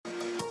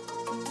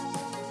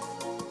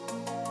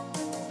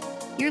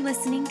You're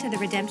listening to the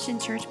Redemption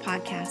Church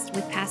podcast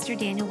with Pastor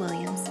Daniel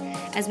Williams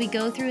as we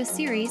go through a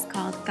series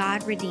called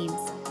God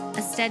Redeems,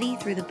 a study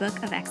through the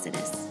book of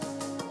Exodus.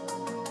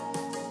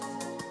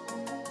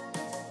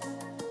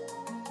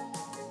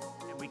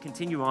 We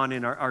continue on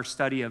in our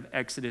study of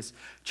Exodus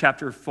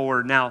chapter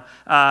 4. Now,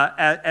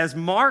 as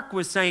Mark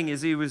was saying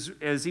as he was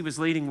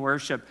leading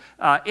worship,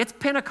 it's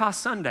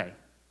Pentecost Sunday.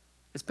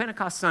 It's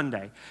Pentecost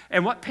Sunday.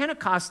 And what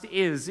Pentecost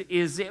is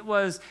it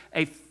was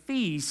a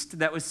feast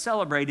that was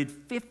celebrated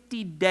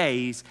 50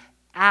 days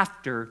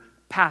after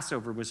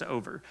Passover was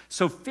over.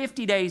 So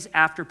 50 days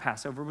after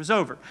Passover was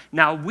over.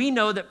 Now, we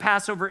know that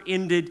Passover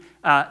ended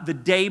the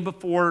day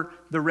before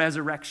the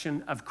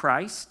resurrection of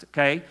Christ,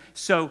 okay?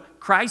 So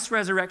Christ's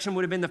resurrection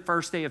would have been the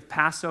first day of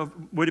Passover,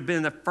 would have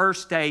been the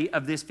first day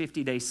of this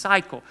 50-day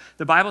cycle.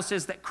 The Bible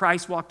says that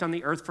Christ walked on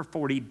the earth for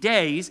 40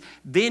 days.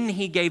 Then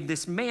he gave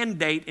this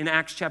mandate in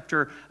Acts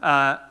chapter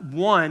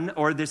 1,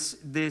 or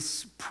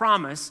this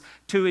promise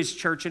to his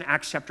church in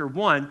Acts chapter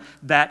 1,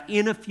 that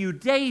in a few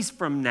days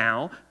from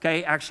now,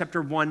 okay, Acts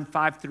chapter 1,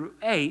 5 through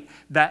 8,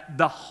 that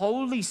the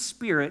Holy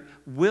Spirit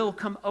will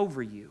come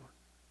over you.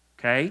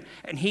 Okay?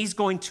 And he's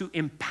going to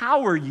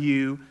empower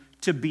you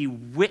to be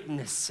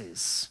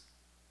witnesses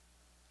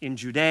in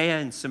Judea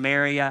and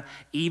Samaria,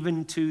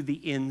 even to the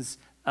ends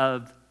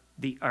of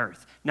the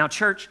earth. Now,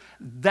 church,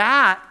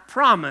 that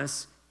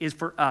promise is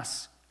for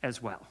us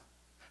as well.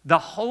 The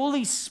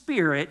Holy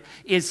Spirit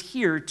is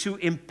here to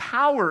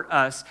empower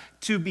us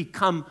to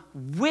become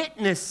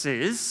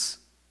witnesses,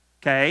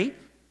 okay,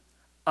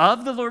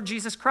 of the Lord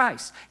Jesus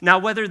Christ. Now,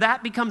 whether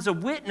that becomes a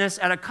witness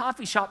at a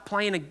coffee shop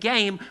playing a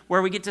game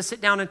where we get to sit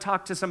down and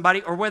talk to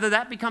somebody, or whether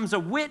that becomes a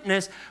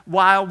witness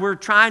while we're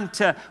trying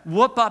to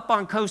whoop up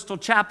on Coastal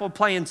Chapel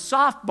playing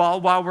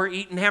softball while we're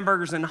eating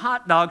hamburgers and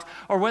hot dogs,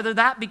 or whether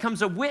that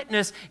becomes a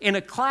witness in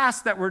a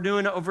class that we're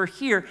doing over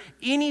here,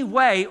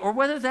 anyway, or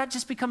whether that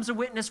just becomes a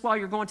witness while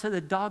you're going to the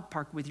dog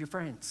park with your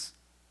friends.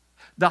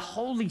 The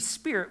Holy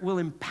Spirit will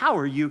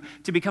empower you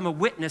to become a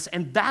witness,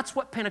 and that's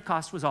what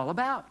Pentecost was all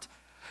about.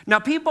 Now,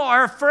 people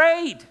are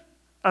afraid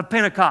of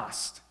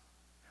Pentecost.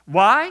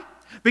 Why?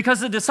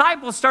 Because the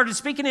disciples started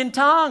speaking in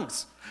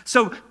tongues.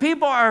 So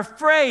people are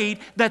afraid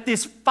that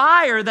this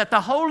fire that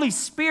the Holy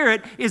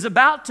Spirit is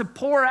about to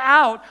pour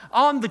out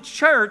on the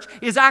church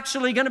is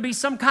actually going to be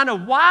some kind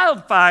of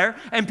wildfire,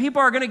 and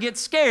people are going to get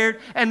scared,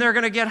 and they're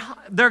going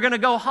to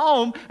go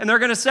home, and they're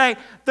going to say,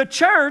 the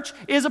church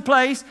is a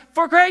place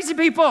for crazy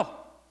people.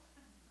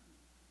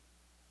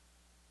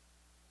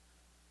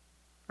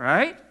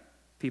 Right?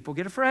 People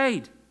get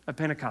afraid of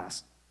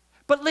Pentecost.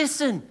 But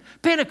listen,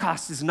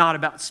 Pentecost is not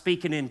about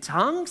speaking in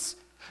tongues.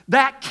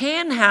 That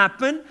can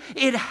happen.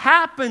 It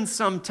happens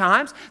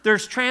sometimes.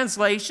 There's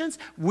translations.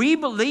 We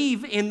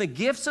believe in the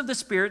gifts of the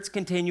Spirit's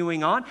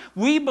continuing on.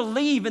 We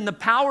believe in the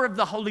power of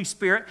the Holy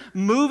Spirit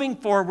moving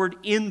forward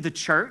in the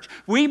church.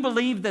 We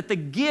believe that the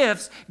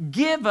gifts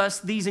give us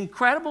these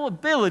incredible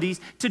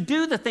abilities to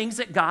do the things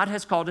that God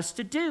has called us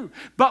to do.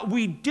 But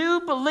we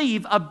do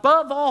believe,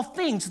 above all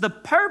things, the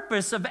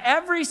purpose of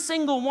every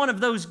single one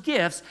of those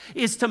gifts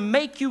is to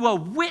make you a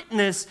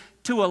witness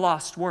to a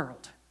lost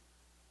world.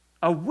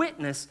 A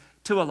witness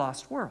to a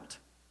lost world.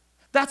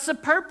 That's the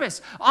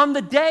purpose. On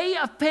the day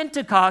of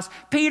Pentecost,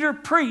 Peter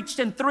preached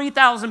and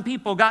 3,000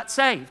 people got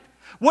saved.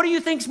 What do you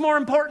think is more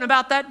important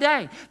about that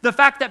day? The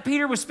fact that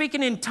Peter was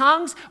speaking in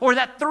tongues, or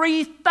that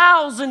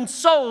 3,000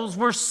 souls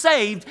were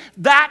saved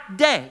that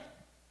day?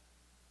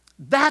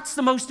 That's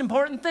the most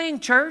important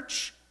thing,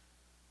 church.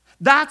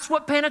 That's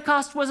what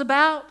Pentecost was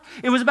about.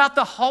 It was about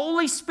the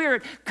Holy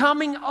Spirit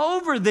coming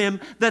over them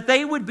that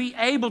they would be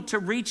able to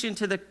reach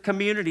into the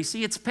community.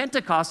 See, it's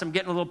Pentecost. I'm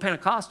getting a little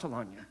Pentecostal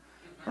on you,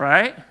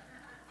 right?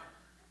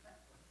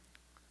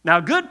 Now,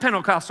 a good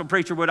Pentecostal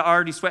preacher would have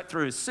already sweat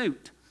through his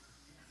suit.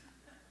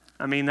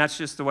 I mean, that's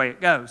just the way it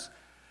goes,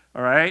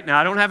 all right? Now,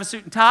 I don't have a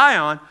suit and tie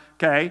on,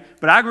 okay?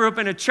 But I grew up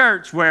in a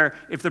church where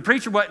if the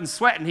preacher wasn't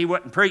sweating, he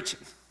wasn't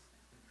preaching.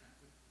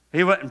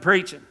 He wasn't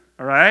preaching,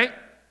 all right?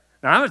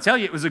 Now, I'm going to tell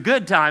you, it was a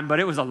good time,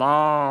 but it was a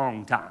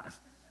long time.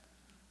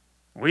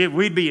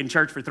 We'd be in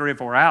church for 3 or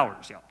 4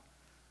 hours, y'all.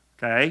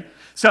 Okay?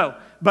 So,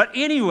 but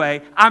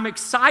anyway, I'm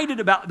excited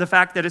about the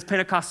fact that it's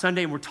Pentecost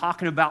Sunday and we're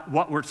talking about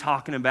what we're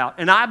talking about.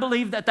 And I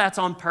believe that that's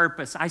on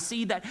purpose. I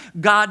see that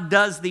God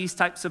does these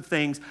types of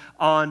things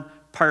on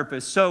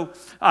purpose. So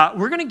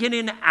we're going to get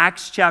into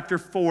Acts chapter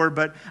 4,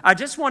 but I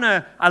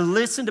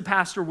listened to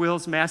Pastor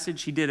Will's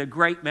message. He did a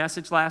great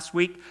message last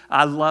week.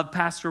 I love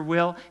Pastor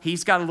Will.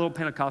 He's got a little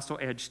Pentecostal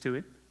edge to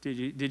it.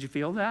 Did you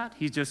feel that?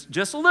 He's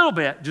just a little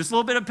bit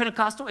of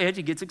Pentecostal edge.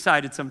 He gets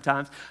excited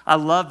sometimes. I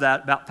love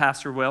that about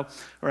Pastor Will,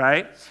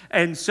 right?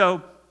 And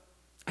so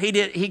he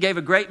gave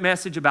a great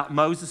message about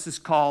Moses'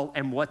 call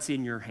and what's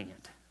in your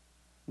hand.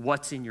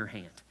 What's in your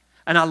hand?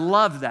 And I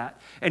love that.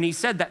 And he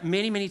said that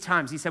many, many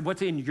times. He said,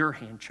 what's in your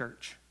hand,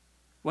 church?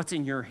 What's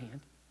in your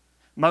hand?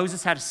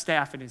 Moses had a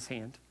staff in his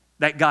hand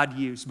that God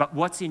used, but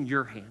what's in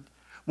your hand?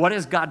 What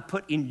has God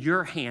put in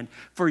your hand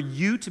for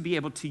you to be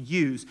able to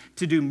use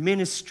to do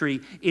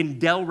ministry in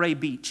Delray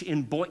Beach,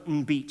 in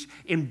Boynton Beach,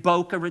 in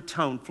Boca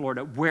Raton,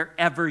 Florida,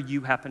 wherever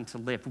you happen to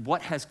live?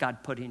 What has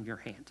God put in your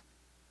hand?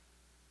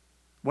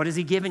 What has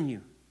He given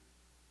you?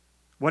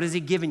 What has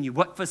He given you?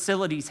 What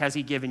facilities has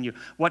He given you?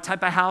 What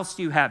type of house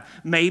do you have?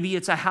 Maybe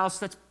it's a house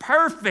that's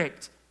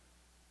perfect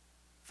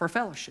for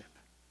fellowship.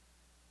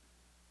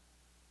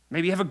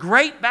 Maybe you have a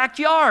great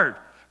backyard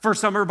for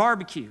summer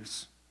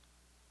barbecues.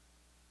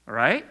 All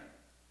right?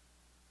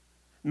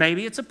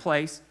 Maybe it's a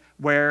place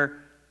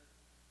where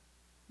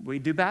we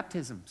do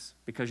baptisms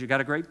because you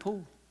got a great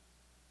pool.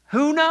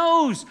 Who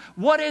knows?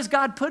 What has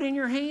God put in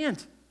your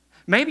hand?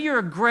 Maybe you're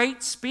a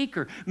great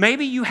speaker.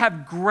 Maybe you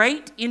have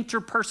great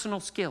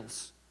interpersonal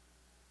skills,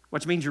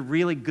 which means you're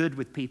really good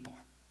with people.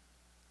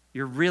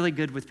 You're really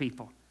good with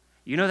people.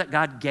 You know that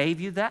God gave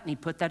you that and He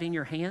put that in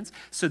your hands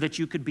so that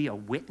you could be a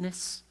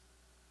witness,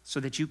 so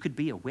that you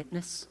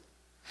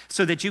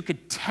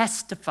could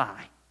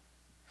testify.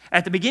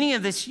 At the beginning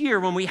of this year,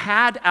 when we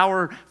had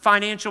our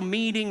financial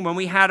meeting, when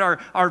we had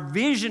our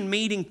vision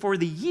meeting for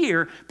the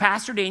year,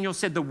 Pastor Daniel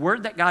said the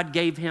word that God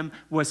gave him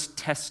was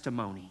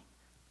testimony.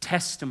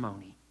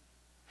 Testimony.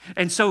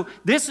 And so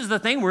this is the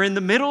thing, we're in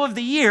the middle of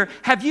the year.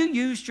 Have you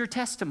used your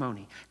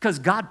testimony? Because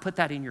God put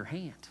that in your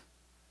hand.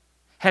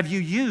 Have you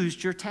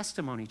used your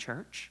testimony,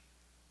 church?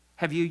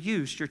 Have you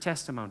used your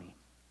testimony?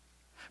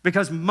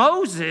 Because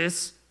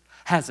Moses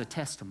has a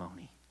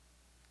testimony.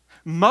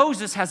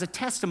 Moses has a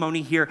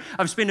testimony here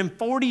of spending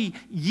 40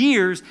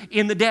 years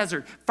in the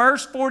desert.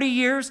 First 40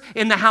 years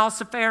in the house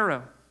of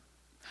Pharaoh.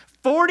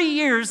 40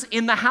 years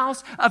in the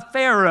house of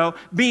Pharaoh,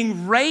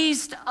 being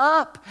raised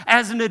up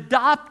as an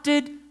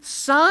adopted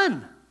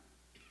son.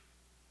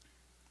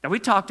 Now, we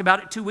talked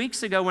about it 2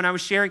 weeks ago when I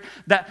was sharing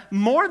that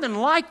more than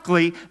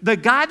likely, the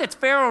guy that's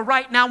Pharaoh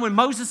right now when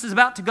Moses is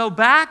about to go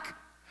back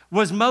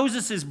was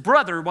Moses'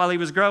 brother while he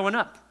was growing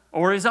up,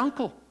 or his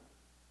uncle.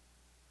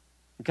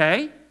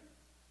 Okay?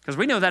 Because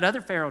we know that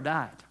other Pharaoh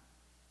died.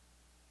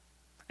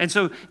 And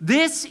so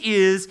this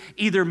is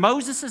either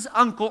Moses'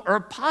 uncle or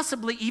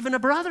possibly even a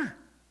brother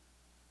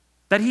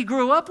that he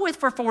grew up with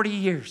for 40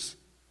 years.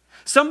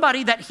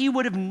 Somebody that he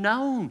would have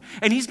known.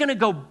 And he's going to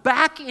go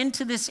back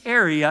into this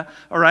area,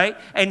 all right?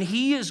 And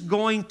he is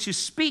going to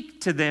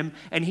speak to them,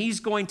 and he's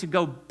going to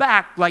go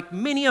back like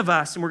many of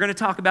us, and we're going to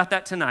talk about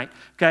that tonight,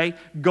 okay?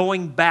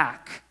 Going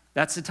back.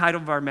 That's the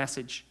title of our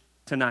message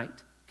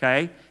tonight,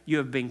 okay? You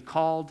have been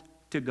called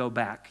to go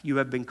back. You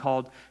have been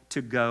called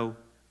to go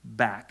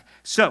back.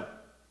 So,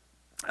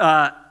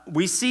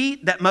 we see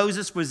that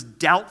Moses was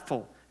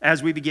doubtful,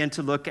 as we began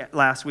to look at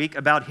last week,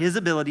 about his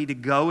ability to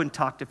go and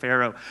talk to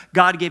Pharaoh.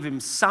 God gave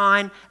him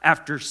sign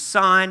after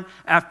sign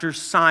after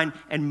sign,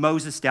 and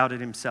Moses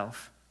doubted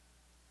himself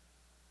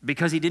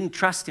because he didn't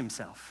trust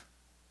himself.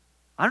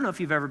 I don't know if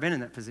you've ever been in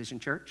that position,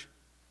 church,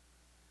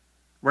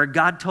 where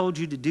God told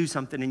you to do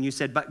something and you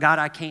said, but God,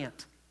 I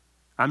can't.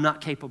 I'm not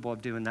capable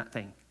of doing that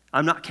thing.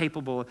 I'm not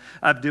capable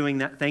of doing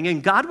that thing.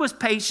 And God was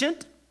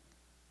patient.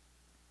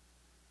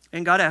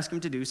 And God asked him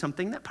to do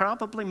something that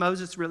probably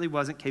Moses really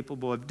wasn't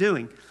capable of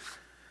doing.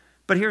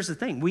 But here's the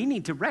thing. We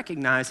need to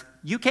recognize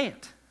you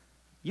can't.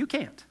 You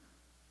can't.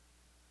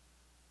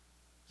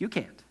 You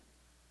can't.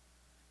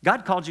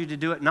 God called you to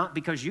do it not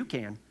because you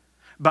can,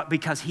 but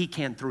because He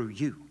can through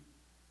you.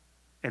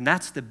 And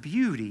that's the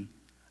beauty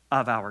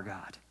of our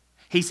God.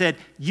 He said,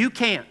 you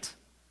can't,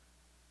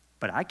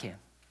 but I can.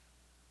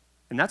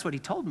 And that's what He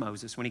told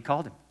Moses when He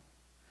called him.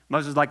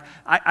 Moses was like,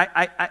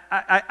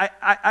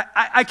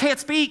 I can't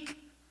speak.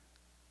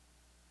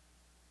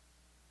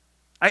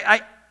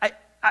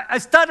 I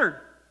stuttered.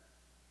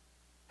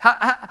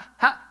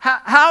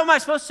 How am I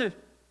supposed to?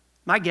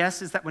 My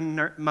guess is that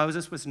when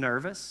Moses was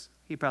nervous,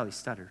 he probably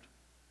stuttered.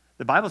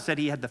 The Bible said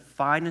he had the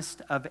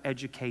finest of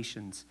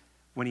educations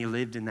when he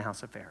lived in the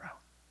house of Pharaoh.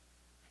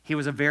 He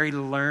was a very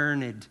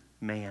learned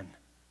man.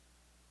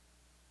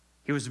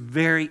 He was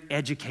very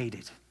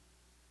educated.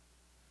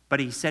 But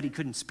he said he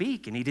couldn't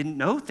speak and he didn't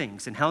know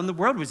things. And how in the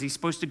world was he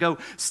supposed to go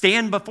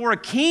stand before a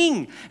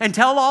king and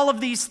tell all of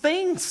these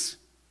things?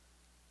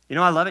 You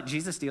know, I love it.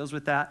 Jesus deals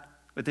with that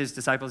with his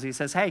disciples. He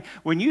says, hey,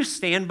 when you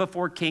stand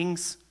before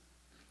kings,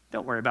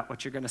 don't worry about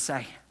what you're going to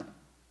say.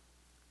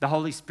 The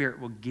Holy Spirit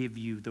will give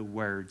you the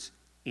words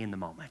in the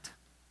moment.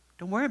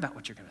 Don't worry about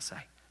what you're going to say.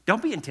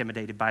 Don't be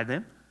intimidated by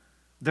them.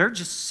 They're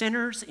just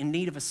sinners in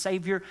need of a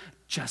Savior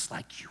just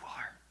like you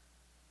are.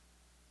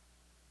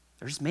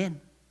 They're just men.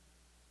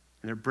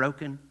 And they're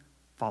broken,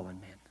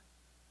 fallen men.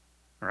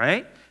 All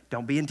right?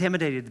 Don't be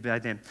intimidated by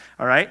them.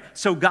 All right?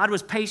 So God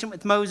was patient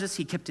with Moses.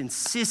 He kept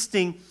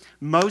insisting.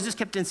 Moses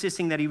kept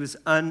insisting that he was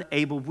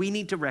unable. We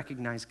need to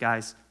recognize,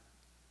 guys,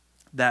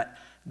 that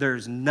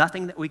there's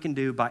nothing that we can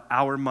do by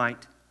our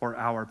might or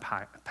our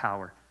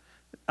power.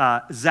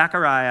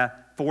 Zechariah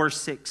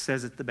 4:6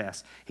 says it the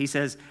best. He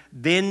says,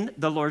 then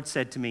the Lord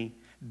said to me,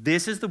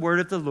 this is the word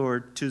of the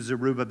Lord to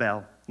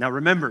Zerubbabel. Now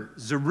remember,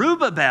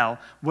 Zerubbabel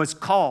was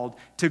called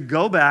to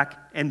go back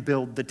and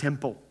build the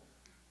temple.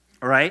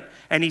 All right?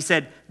 And he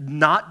said,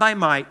 not by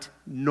might,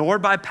 nor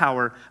by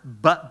power,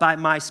 but by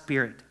my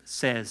Spirit,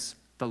 says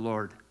the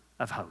Lord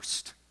of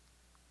hosts.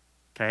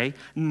 Okay?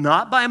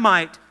 Not by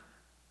might,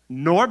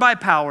 nor by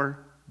power,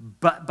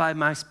 but by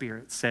my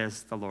Spirit,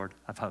 says the Lord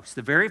of hosts.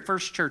 The very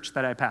first church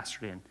that I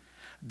pastored in,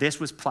 this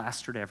was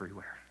plastered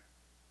everywhere.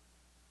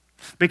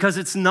 Because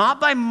it's not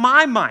by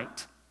my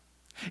might,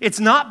 it's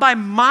not by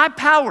my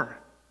power,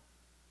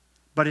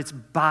 but it's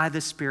by the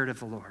Spirit of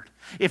the Lord.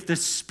 If the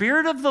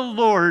Spirit of the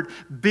Lord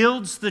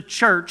builds the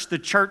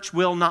church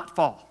will not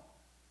fall.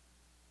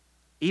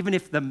 Even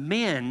if the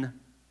men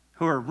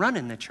who are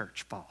running the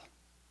church fall.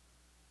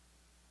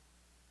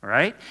 All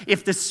right?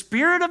 If the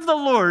Spirit of the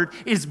Lord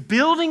is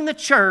building the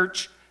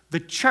church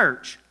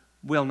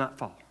will not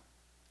fall.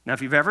 Now,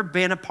 if you've ever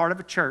been a part of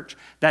a church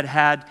that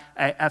had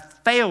a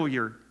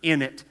failure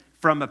in it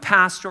from a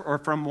pastor or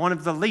from one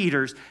of the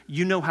leaders,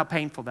 you know how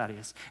painful that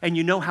is. And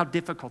you know how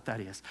difficult that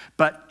is.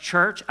 But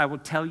church, I will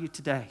tell you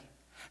today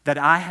that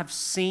I have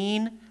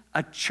seen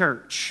a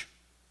church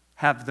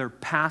have their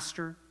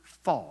pastor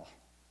fall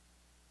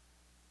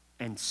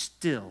and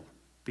still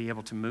be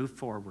able to move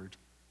forward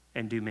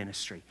and do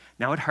ministry.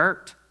 Now, it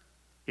hurt.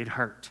 It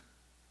hurt.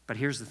 But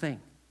here's the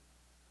thing.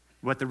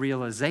 What the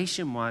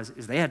realization was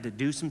is they had to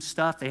do some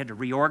stuff. They had to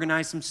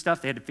reorganize some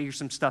stuff. They had to figure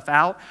some stuff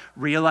out,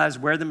 realize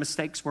where the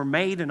mistakes were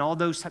made and all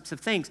those types of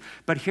things.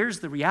 But here's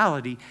the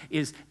reality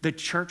is the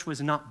church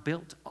was not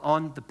built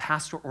on the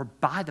pastor or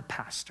by the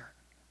pastor.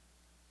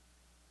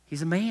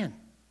 He's a man.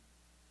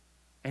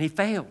 And he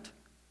failed.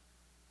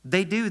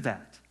 They do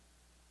that.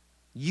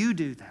 You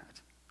do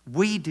that.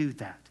 We do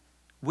that.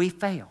 We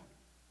fail.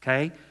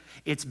 Okay?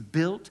 It's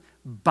built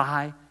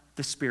by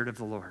the Spirit of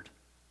the Lord.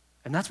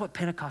 And that's what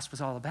Pentecost was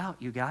all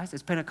about, you guys.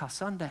 It's Pentecost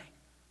Sunday.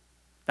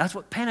 That's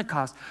what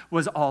Pentecost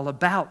was all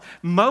about.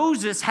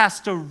 Moses has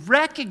to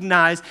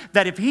recognize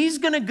that if he's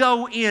going to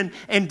go in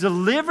and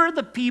deliver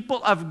the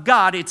people of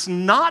God, it's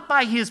not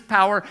by his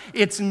power,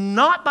 it's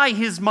not by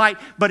his might,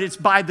 but it's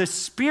by the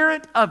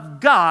Spirit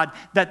of God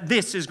that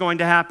this is going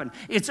to happen.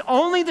 It's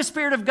only the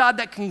Spirit of God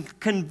that can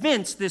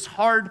convince this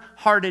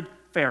hard-hearted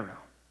Pharaoh.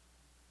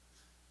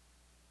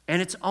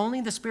 And it's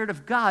only the Spirit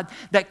of God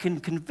that can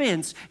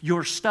convince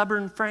your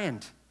stubborn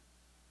friend,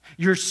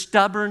 your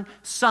stubborn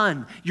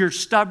son, your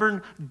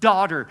stubborn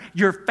daughter,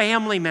 your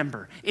family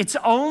member. It's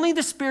only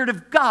the Spirit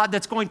of God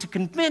that's going to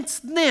convince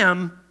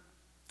them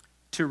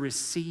to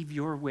receive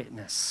your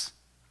witness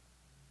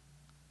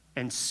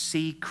and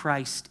see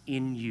Christ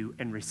in you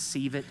and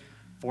receive it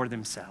for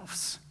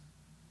themselves.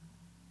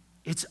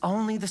 It's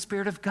only the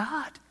Spirit of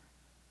God.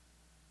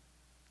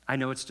 I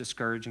know it's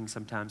discouraging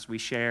sometimes. We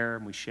share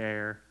and we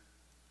share.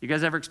 You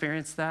guys ever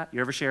experienced that?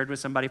 You ever shared with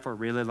somebody for a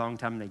really long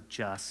time and they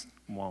just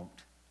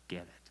won't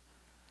get it?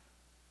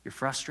 You're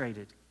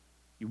frustrated.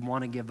 You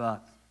want to give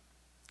up.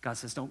 God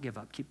says, don't give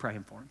up. Keep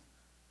praying for him.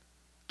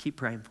 Keep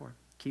praying for him.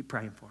 Keep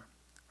praying for him.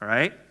 All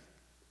right?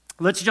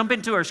 Let's jump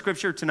into our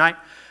scripture tonight.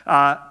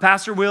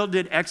 Pastor Will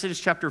did Exodus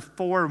chapter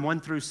 4, 1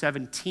 through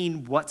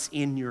 17, what's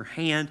in your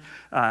hand.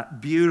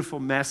 Beautiful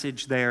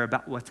message there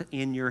about what's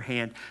in your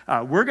hand.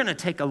 We're going to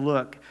take a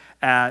look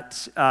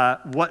at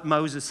what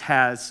Moses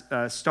has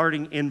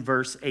starting in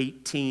verse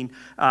 18.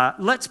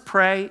 Let's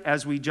pray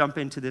as we jump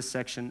into this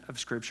section of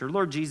scripture.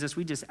 Lord Jesus,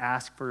 we just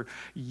ask for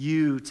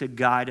you to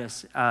guide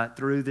us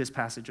through this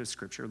passage of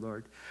scripture,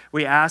 Lord.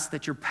 We ask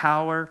that your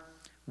power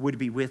would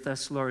be with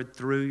us, Lord,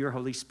 through your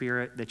Holy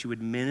Spirit, that you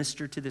would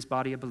minister to this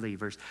body of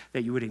believers,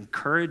 that you would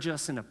encourage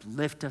us and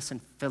uplift us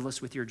and fill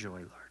us with your joy,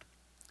 Lord.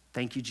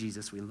 Thank you,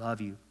 Jesus. We love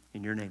you.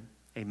 In your name,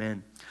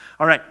 amen.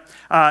 All right,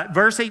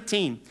 verse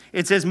 18,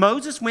 it says,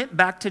 Moses went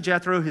back to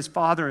Jethro, his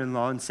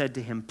father-in-law, and said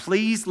to him,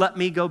 please let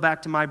me go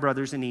back to my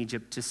brothers in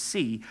Egypt to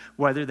see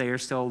whether they are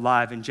still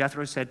alive. And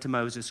Jethro said to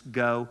Moses,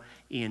 go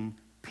in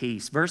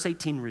peace. Verse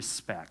 18,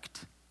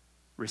 respect.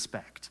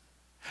 Respect.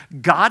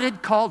 God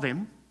had called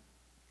him.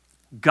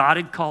 God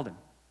had called him.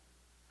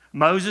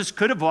 Moses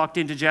could have walked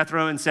into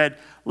Jethro and said,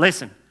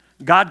 listen,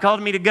 God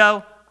called me to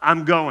go,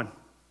 I'm going.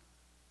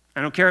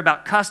 I don't care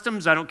about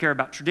customs, I don't care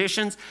about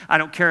traditions, I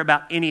don't care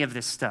about any of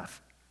this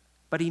stuff.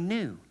 But he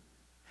knew.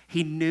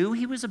 He knew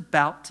he was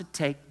about to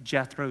take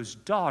Jethro's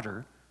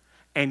daughter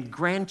and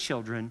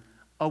grandchildren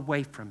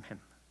away from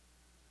him.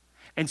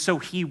 And so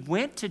he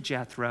went to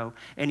Jethro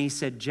and he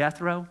said,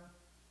 Jethro,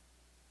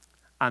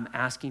 I'm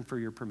asking for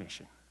your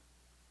permission.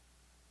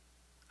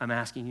 I'm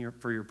asking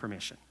for your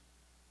permission.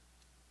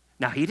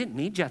 Now, he didn't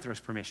need Jethro's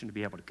permission to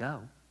be able to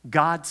go.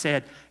 God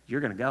said,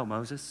 you're going to go,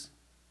 Moses.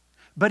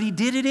 But he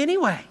did it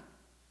anyway.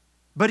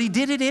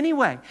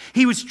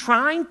 He was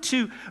trying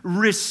to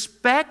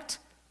respect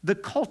the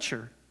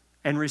culture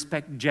and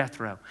respect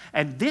Jethro.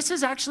 And this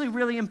is actually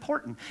really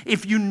important.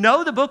 If you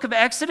know the book of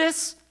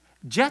Exodus,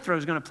 Jethro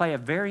is going to play a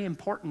very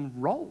important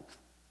role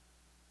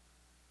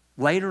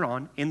later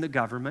on in the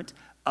government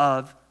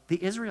of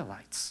the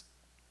Israelites.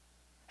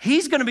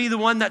 He's going to be the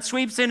one that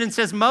sweeps in and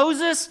says,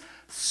 Moses,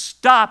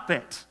 stop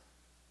it.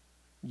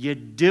 You're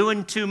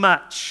doing too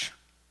much.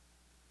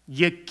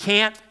 You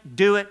can't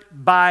do it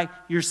by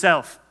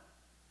yourself.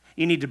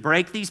 You need to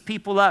break these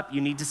people up.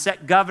 You need to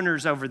set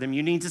governors over them.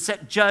 You need to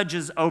set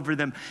judges over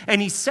them.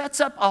 And he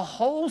sets up a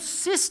whole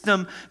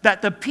system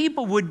that the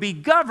people would be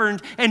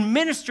governed and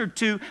ministered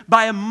to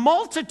by a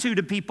multitude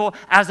of people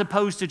as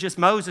opposed to just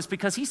Moses,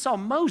 because he saw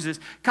Moses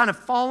kind of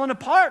falling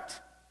apart.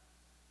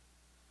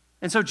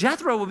 And so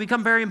Jethro will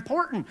become very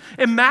important.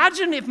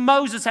 Imagine if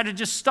Moses had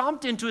just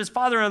stomped into his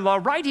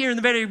father-in-law right here in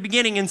the very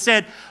beginning and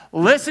said,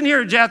 listen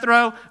here,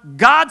 Jethro,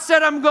 God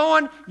said I'm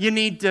going. You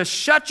need to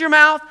shut your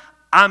mouth.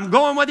 I'm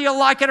going whether you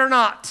like it or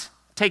not.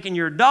 I'm taking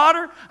your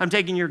daughter, I'm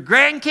taking your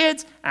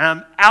grandkids, and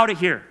I'm out of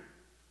here.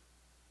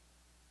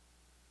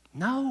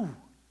 No.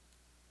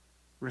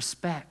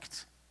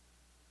 Respect.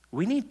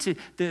 We need to,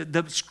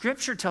 the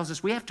scripture tells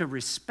us we have to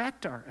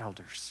respect our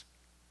elders.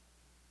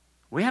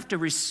 We have to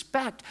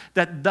respect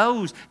that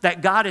those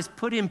that God has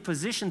put in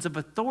positions of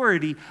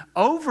authority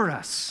over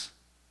us.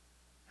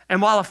 And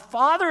while a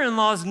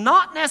father-in-law is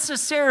not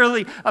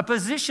necessarily a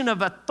position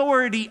of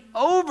authority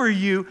over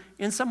you,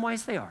 in some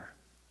ways they are.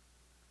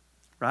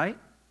 Right?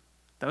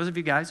 Those of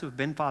you guys who have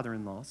been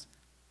father-in-laws,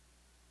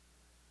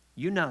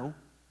 you know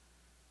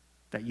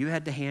that you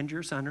had to hand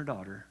your son or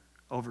daughter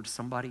over to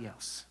somebody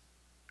else.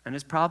 And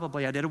it's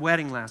probably, I did a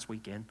wedding last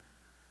weekend,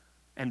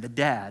 and the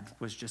dad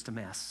was just a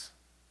mess.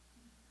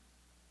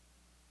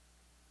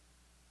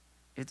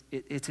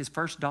 It's his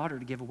first daughter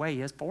to give away.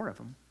 He has 4 of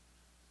them.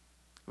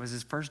 It was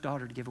his first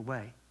daughter to give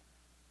away.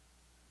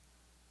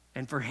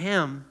 And for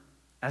him,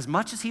 as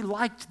much as he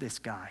liked this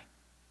guy,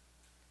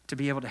 to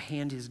be able to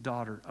hand his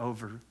daughter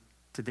over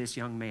to this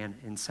young man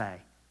and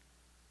say,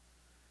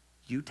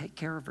 you take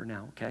care of her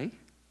now, okay?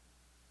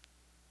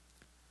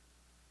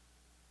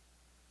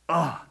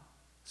 Oh,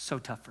 so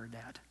tough for a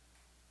dad.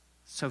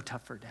 So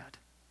tough for a dad.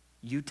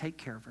 You take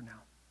care of her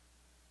now.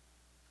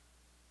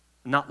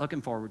 I'm not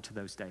looking forward to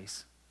those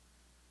days.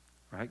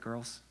 Right,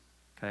 girls?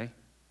 Okay?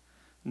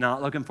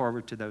 Not looking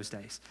forward to those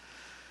days.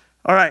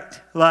 All right,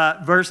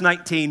 verse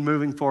 19,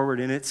 moving forward,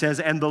 and it says,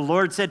 and the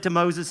Lord said to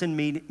Moses in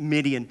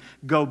Midian,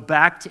 go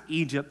back to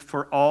Egypt,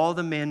 for all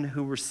the men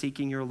who were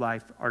seeking your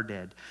life are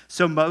dead.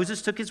 So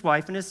Moses took his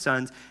wife and his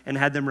sons and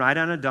had them ride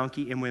on a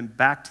donkey and went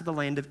back to the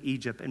land of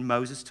Egypt, and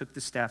Moses took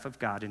the staff of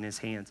God in his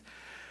hands.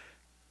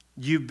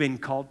 You've been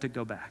called to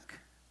go back.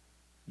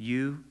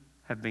 You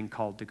have been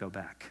called to go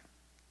back.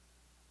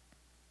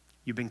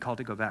 You've been called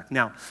to go back.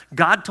 Now,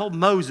 God told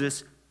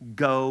Moses,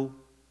 go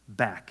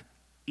back.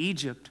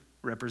 Egypt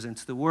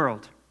represents the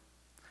world.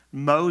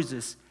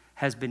 Moses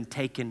has been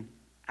taken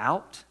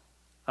out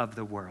of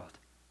the world.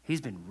 He's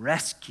been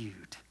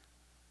rescued.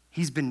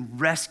 He's been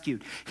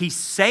rescued. He's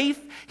safe.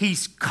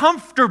 He's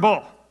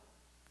comfortable.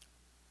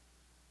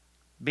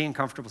 Being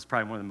comfortable is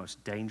probably one of the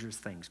most dangerous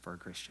things for a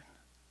Christian.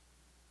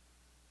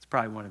 It's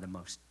probably one of the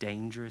most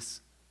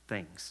dangerous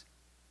things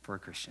for a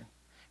Christian,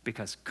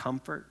 because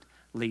comfort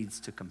leads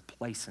to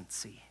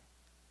complacency,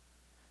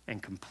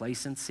 and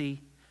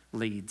complacency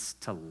leads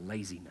to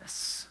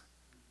laziness.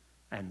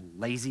 And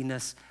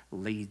laziness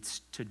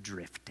leads to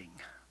drifting.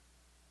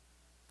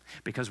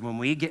 Because when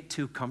we get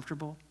too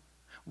comfortable,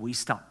 we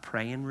stop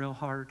praying real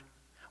hard.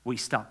 We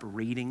stop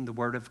reading the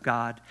Word of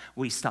God.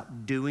 We stop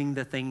doing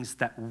the things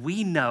that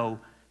we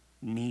know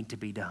need to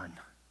be done.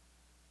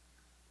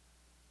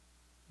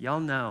 Y'all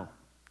know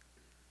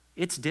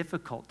it's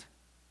difficult,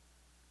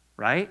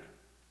 right?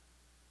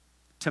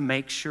 To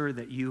make sure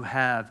that you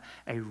have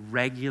a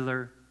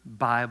regular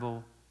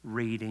Bible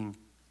reading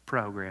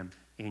program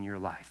in your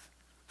life.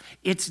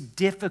 It's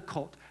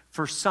difficult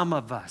for some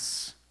of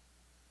us.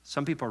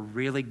 Some people are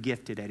really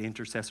gifted at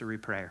intercessory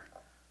prayer.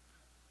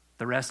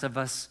 The rest of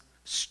us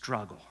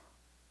struggle.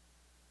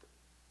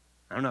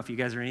 I don't know if you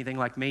guys are anything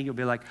like me. You'll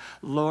be like,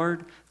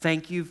 Lord,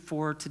 thank you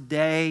for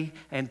today,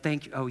 and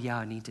thank you. Oh, yeah,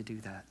 I need to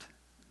do that.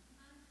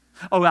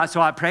 Oh,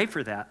 so I pray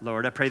for that,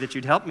 Lord. I pray that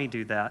you'd help me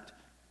do that.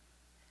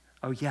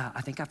 Oh, yeah,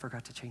 I think I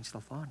forgot to change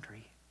the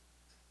laundry.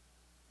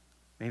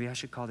 Maybe I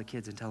should call the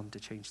kids and tell them to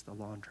change the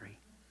laundry.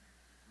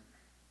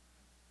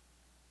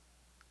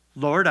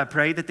 Lord, I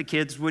pray that the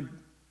kids would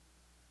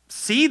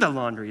see the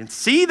laundry and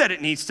see that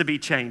it needs to be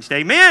changed.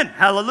 Amen.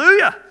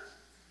 Hallelujah.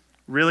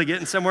 Really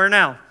getting somewhere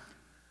now.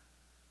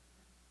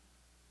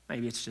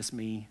 Maybe it's just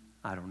me.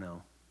 I don't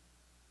know.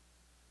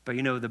 But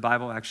you know, the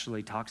Bible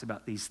actually talks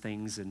about these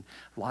things, and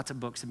lots of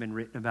books have been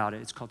written about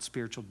it. It's called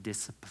spiritual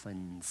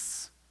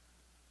disciplines.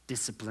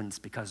 Disciplines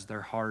because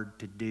they're hard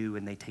to do,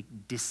 and they take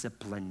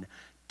discipline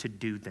to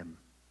do them.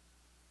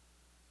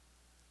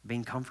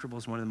 Being comfortable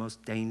is one of the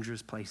most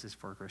dangerous places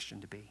for a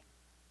Christian to be.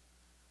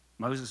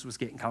 Moses was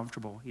getting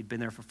comfortable. He'd been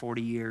there for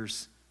 40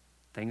 years.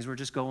 Things were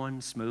just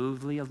going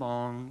smoothly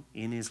along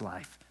in his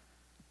life.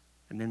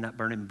 And then that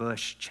burning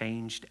bush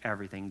changed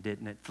everything,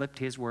 didn't it? Flipped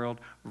his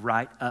world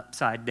right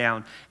upside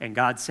down. And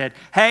God said,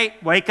 hey,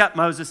 wake up,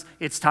 Moses.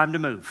 It's time to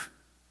move.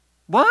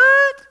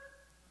 What?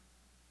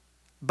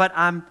 But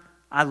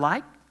I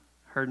like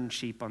herding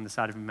sheep on the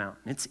side of a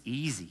mountain. It's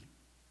easy.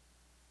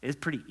 It's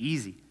pretty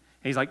easy.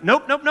 And he's like,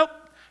 nope.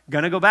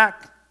 Gonna go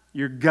back.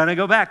 You're gonna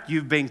go back.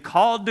 You've been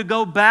called to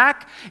go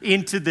back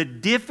into the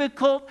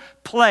difficult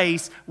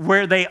place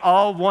where they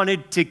all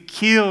wanted to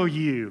kill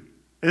you.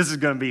 This is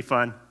going to be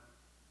fun.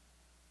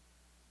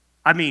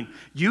 I mean,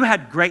 you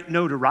had great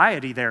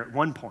notoriety there at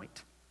one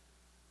point.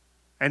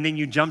 And then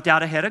you jumped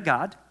out ahead of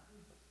God.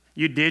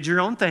 You did your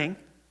own thing.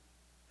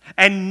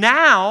 And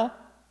now,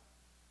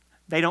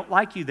 they don't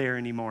like you there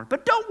anymore.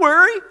 But don't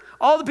worry.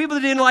 All the people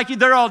that didn't like you,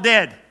 they're all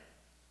dead.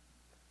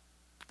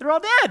 They're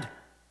all dead.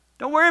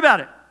 Don't worry about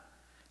it.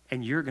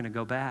 And you're going to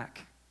go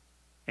back.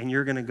 And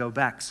you're going to go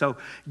back. So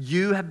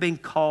you have been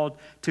called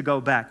to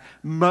go back.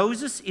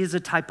 Moses is a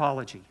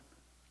typology.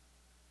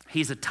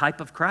 He's a type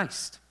of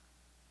Christ,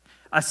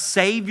 a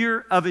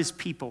savior of his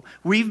people.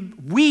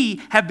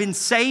 We have been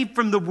saved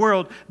from the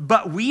world,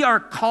 but we are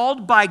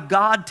called by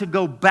God to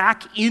go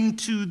back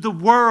into the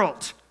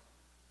world.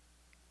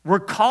 We're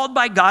called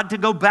by God to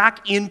go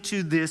back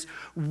into this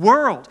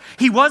world.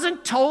 He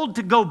wasn't told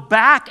to go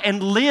back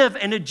and live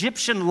an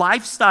Egyptian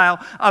lifestyle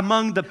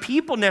among the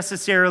people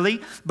necessarily,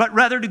 but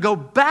rather to go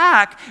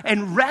back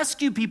and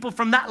rescue people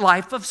from that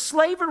life of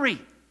slavery.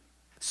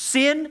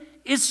 Sin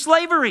is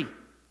slavery.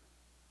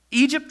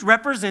 Egypt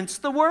represents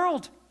the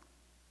world.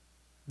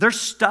 They're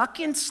stuck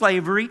in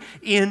slavery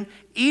in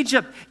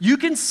Egypt. You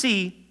can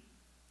see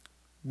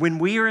when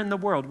we are in the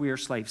world, we are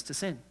slaves to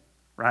sin,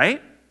 right?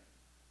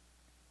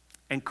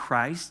 And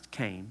Christ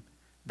came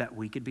that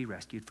we could be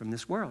rescued from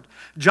this world.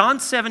 John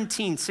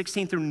 17,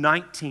 16 through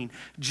 19,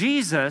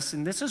 Jesus,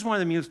 and this is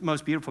one of the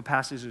most beautiful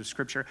passages of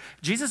Scripture,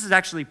 Jesus is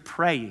actually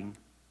praying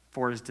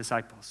for his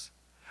disciples.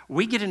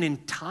 We get an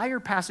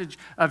entire passage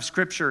of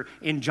Scripture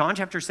in John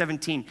chapter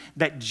 17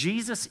 that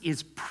Jesus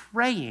is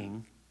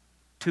praying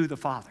to the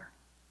Father.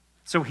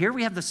 So here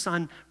we have the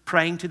Son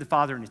praying to the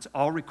Father, and it's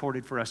all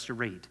recorded for us to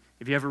read.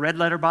 If you have a red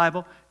letter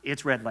Bible,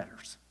 it's red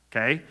letters,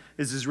 okay?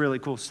 This is really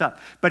cool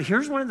stuff. But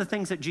here's one of the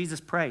things that Jesus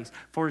prays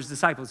for his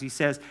disciples. He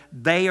says,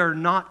 they are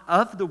not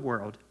of the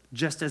world,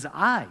 just as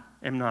I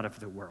am not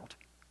of the world.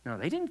 No,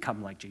 they didn't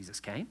come like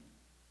Jesus came.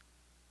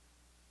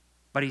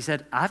 But he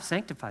said, I've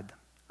sanctified them.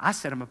 I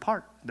set them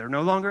apart. They're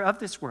no longer of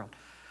this world.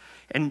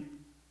 And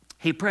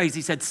he prays,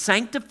 he said,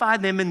 sanctify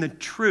them in the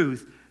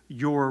truth.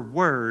 Your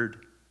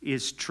word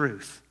is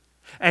truth.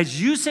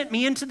 As you sent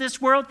me into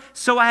this world,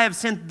 so I have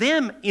sent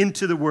them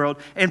into the world.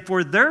 And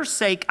for their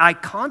sake, I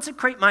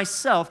consecrate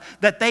myself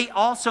that they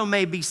also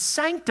may be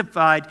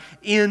sanctified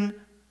in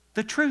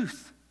the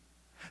truth.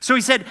 So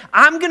he said,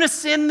 I'm going to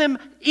send them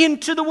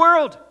into the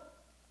world.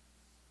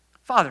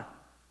 Father,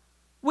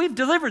 we've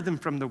delivered them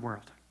from the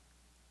world.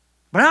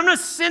 But I'm going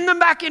to send them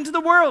back into the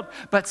world.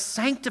 But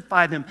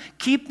sanctify them.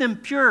 Keep them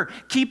pure.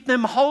 Keep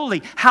them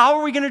holy. How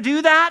are we going to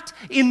do that?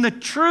 In the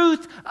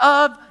truth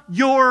of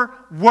your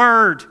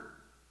word.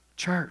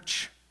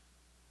 Church,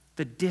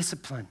 the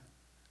discipline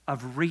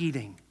of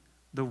reading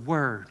the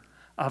word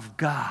of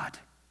God.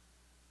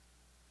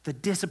 The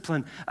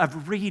discipline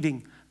of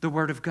reading the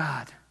word of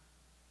God.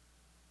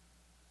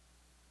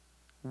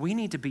 We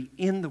need to be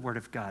in the word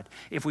of God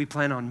if we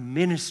plan on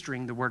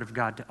ministering the word of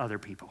God to other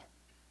people.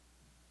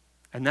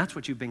 And that's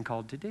what you've been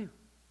called to do.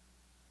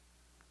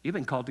 You've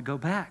been called to go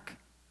back.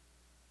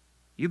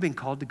 You've been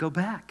called to go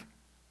back.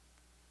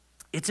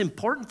 It's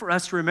important for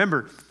us to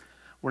remember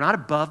we're not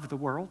above the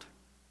world,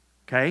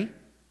 okay?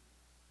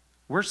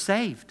 We're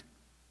saved.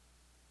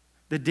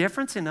 The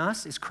difference in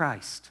us is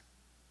Christ.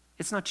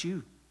 It's not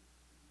you.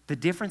 The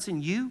difference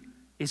in you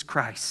is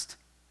Christ.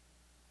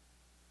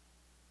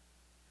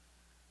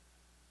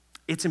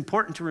 It's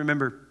important to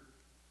remember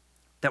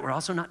that we're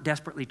also not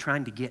desperately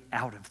trying to get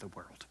out of the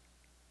world.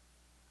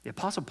 The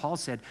Apostle Paul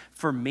said,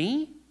 for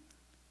me,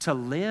 to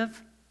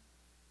live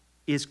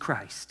is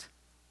Christ,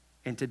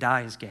 and to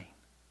die is gain.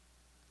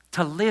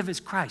 To live is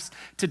Christ,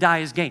 to die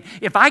is gain.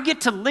 If I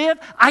get to live,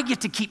 I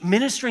get to keep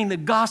ministering the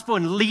gospel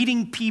and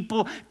leading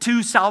people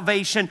to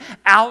salvation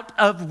out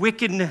of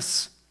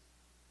wickedness.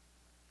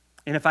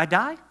 And if I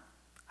die,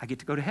 I get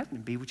to go to heaven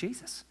and be with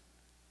Jesus.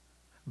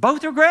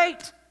 Both are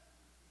great.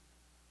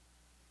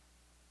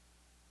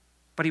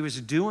 But he was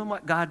doing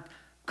what God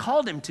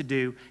called him to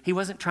do. He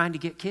wasn't trying to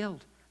get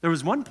killed. There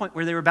was one point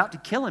where they were about to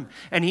kill him.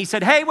 And he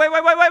said, hey, wait.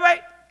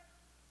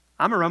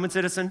 I'm a Roman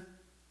citizen.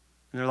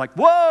 And they're like,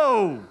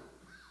 whoa.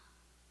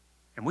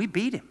 And we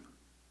beat him.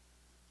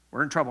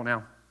 We're in trouble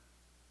now.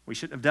 We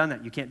shouldn't have done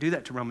that. You can't do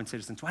that to Roman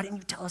citizens. Why didn't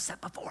you tell us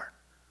that before?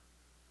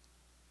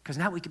 Because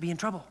now we could be in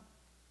trouble.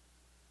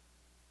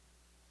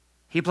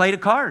 He played a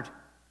card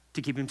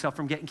to keep himself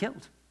from getting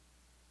killed.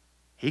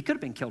 He could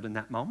have been killed in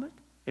that moment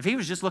if he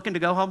was just looking to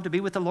go home to be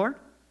with the Lord,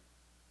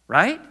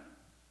 right?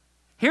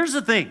 Here's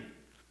the thing.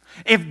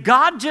 If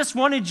God just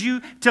wanted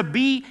you to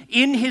be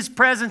in his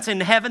presence in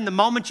heaven the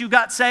moment you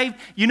got saved,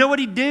 you know what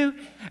he'd do?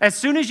 As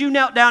soon as you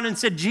knelt down and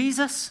said,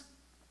 Jesus,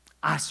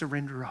 I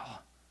surrender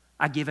all.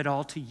 I give it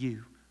all to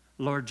you,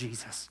 Lord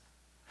Jesus.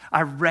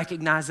 I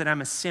recognize that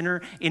I'm a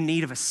sinner in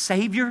need of a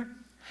Savior.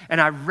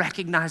 And I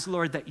recognize,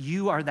 Lord, that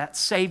you are that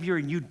Savior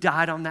and you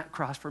died on that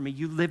cross for me.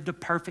 You lived a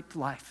perfect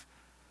life.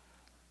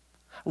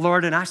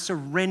 Lord, and I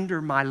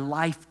surrender my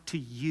life to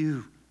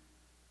you,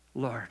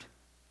 Lord.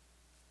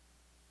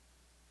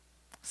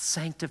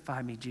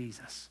 Sanctify me,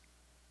 Jesus.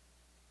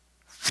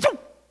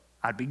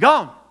 I'd be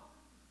gone.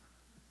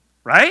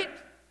 Right?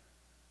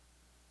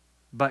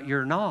 but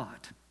you're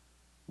not.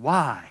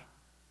 Why?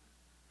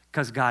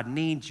 Because God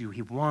needs you.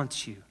 He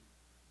wants you.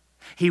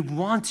 He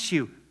wants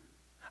you.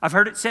 I've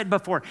heard it said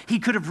before, he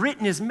could have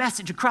written his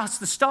message across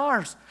the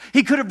stars.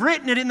 He could have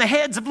written it in the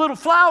heads of little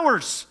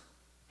flowers.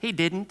 He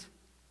didn't.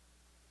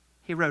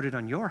 He wrote it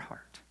on your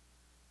heart.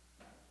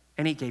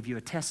 And he gave you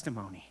a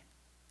testimony.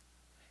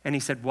 And he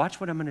said, watch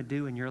what I'm going to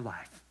do in your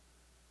life.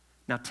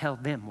 Now tell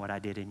them what I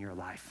did in your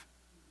life.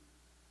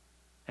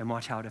 And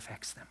watch how it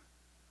affects them.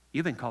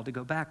 You've been called to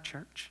go back,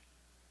 church.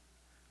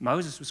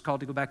 Moses was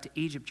called to go back to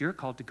Egypt. You're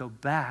called to go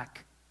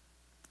back.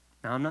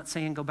 Now, I'm not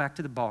saying go back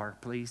to the bar.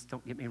 Please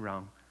don't get me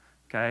wrong.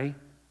 Okay?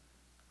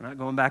 We're not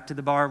going back to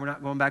the bar. We're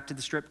not going back to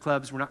the strip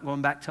clubs. We're not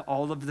going back to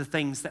all of the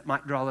things that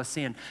might draw us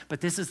in.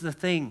 But this is the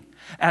thing.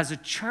 As a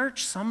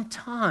church,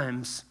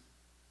 sometimes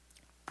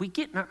we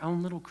get in our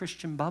own little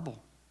Christian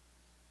bubble.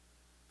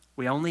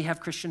 We only have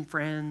Christian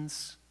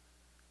friends.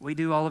 We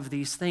do all of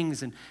these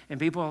things, and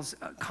people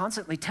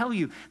constantly tell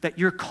you that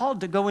you're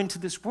called to go into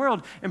this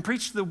world and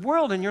preach to the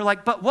world, and you're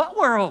like, but what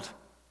world?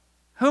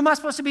 Who am I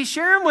supposed to be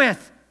sharing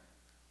with?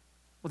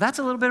 Well, that's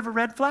a little bit of a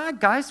red flag,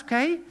 guys,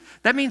 okay?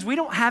 That means we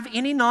don't have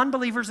any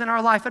non-believers in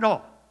our life at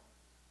all.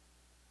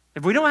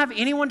 If we don't have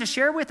anyone to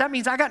share with, that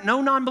means I got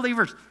no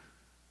non-believers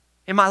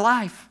in my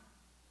life.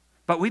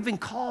 But we've been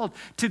called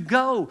to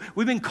go.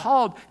 We've been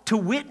called to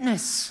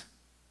witness.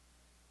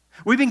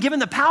 We've been given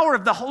the power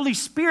of the Holy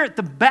Spirit,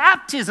 the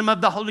baptism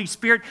of the Holy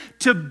Spirit,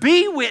 to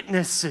be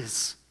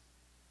witnesses.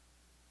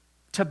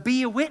 To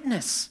be a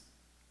witness.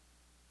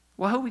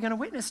 Well, who are we going to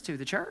witness to?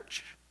 The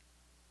church?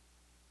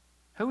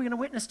 Who are we going to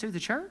witness to? The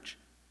church?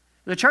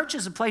 The church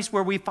is a place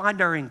where we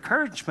find our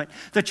encouragement.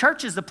 The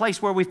church is the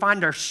place where we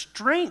find our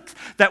strength,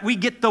 that we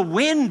get the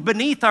wind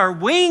beneath our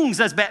wings,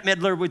 as Bette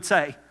Midler would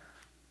say.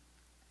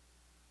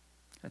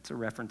 That's a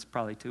reference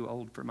probably too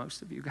old for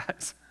most of you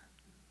guys.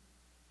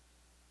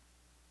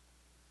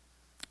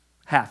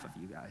 Half of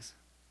you guys.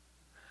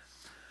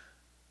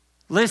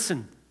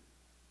 Listen,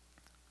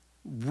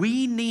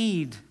 we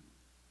need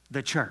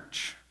the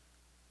church.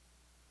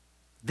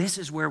 This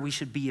is where we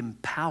should be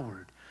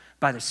empowered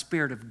by the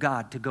Spirit of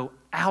God to go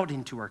out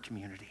into our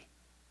community,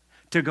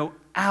 to go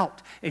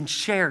out and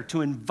share,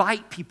 to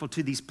invite people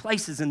to these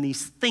places and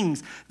these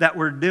things that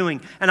we're doing.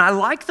 And I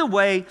like the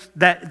way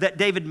that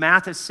David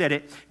Mathis said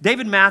it.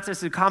 David Mathis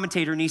is a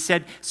commentator, and he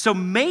said, so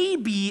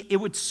maybe it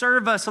would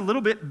serve us a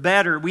little bit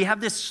better. We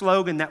have this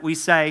slogan that we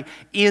say,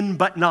 in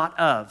but not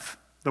of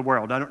the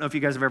world. I don't know if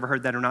you guys have ever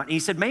heard that or not. And he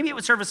said, maybe it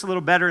would serve us a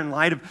little better in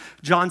light of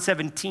John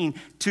 17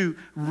 to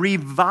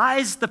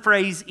revise the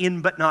phrase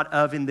in but not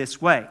of in this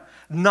way.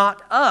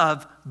 Not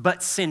of,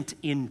 but sent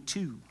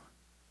into.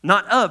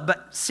 Not of,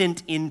 but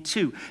sent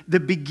into. The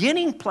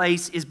beginning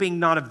place is being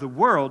not of the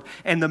world,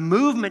 and the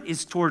movement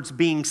is towards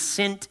being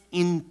sent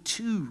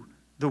into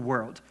the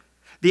world.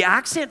 The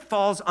accent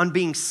falls on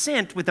being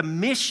sent with a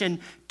mission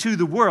to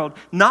the world,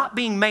 not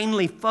being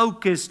mainly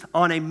focused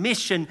on a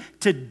mission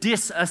to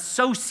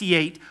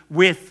disassociate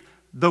with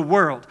the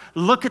world.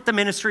 Look at the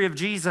ministry of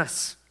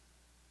Jesus.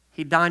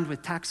 He dined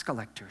with tax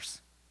collectors.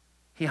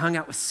 He hung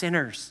out with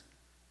sinners,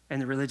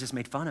 and the religious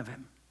made fun of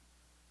him.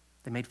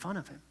 They made fun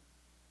of him.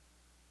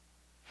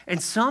 And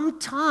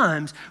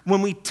sometimes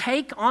when we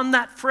take on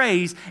that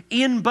phrase,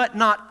 in but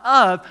not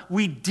of,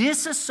 we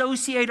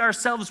disassociate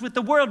ourselves with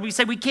the world. We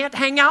say we can't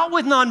hang out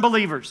with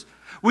non-believers.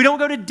 We don't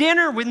go to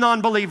dinner with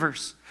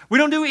non-believers. We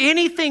don't do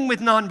anything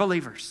with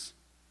non-believers.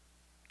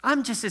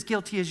 I'm just as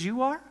guilty as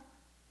you are,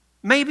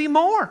 maybe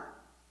more.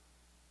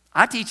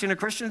 I teach in a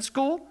Christian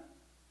school.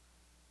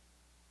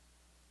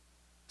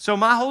 So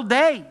my whole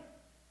day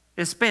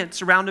is spent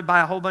surrounded by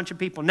a whole bunch of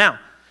people. Now,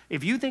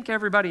 if you think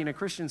everybody in a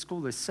Christian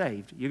school is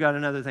saved, you got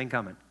another thing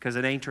coming, because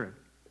it ain't true.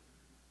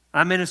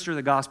 I minister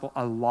the gospel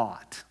a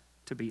lot,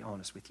 to be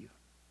honest with you.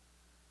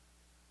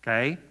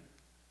 Okay?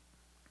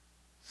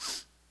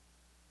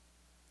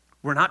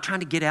 We're not trying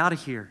to get out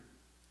of here.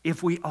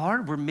 If we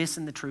are, we're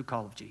missing the true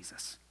call of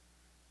Jesus.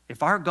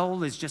 If our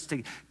goal is just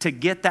to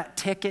get that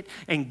ticket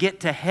and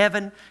get to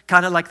heaven,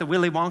 kind of like the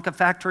Willy Wonka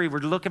factory, we're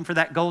looking for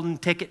that golden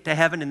ticket to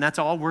heaven, and that's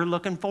all we're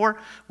looking for,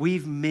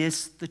 we've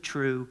missed the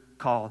true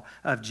call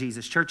of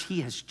Jesus. Church,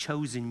 he has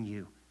chosen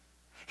you.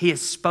 He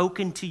has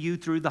spoken to you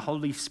through the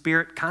Holy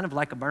Spirit, kind of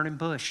like a burning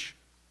bush.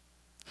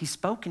 He's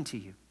spoken to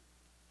you.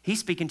 He's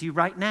speaking to you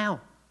right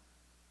now.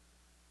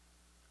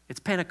 It's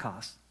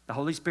Pentecost. The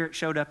Holy Spirit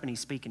showed up and he's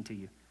speaking to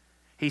you.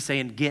 He's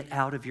saying, get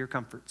out of your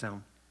comfort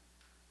zone.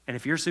 And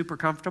if you're super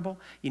comfortable,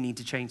 you need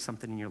to change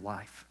something in your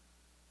life.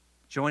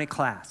 Join a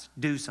class.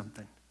 Do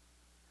something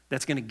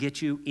that's going to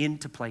get you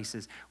into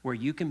places where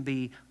you can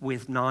be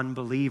with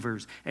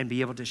non-believers and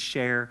be able to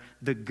share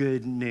the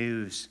good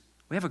news.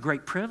 We have a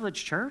great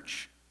privilege,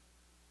 church.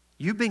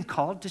 You've been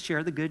called to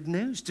share the good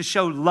news, to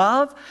show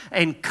love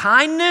and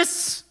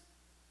kindness.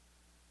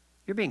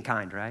 You're being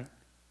kind, right?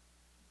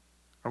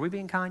 Are we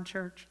being kind,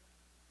 church?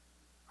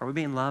 Are we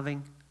being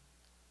loving?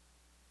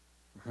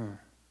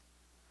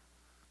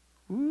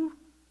 Ooh.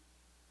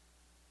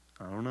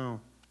 I don't know.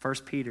 1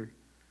 Peter.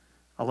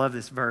 I love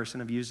this verse,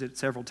 and I've used it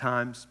several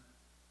times.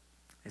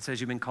 It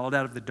says you've been called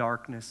out of the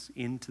darkness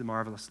into the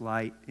marvelous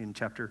light in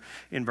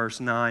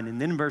verse 9.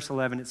 And then in verse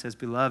 11 it says,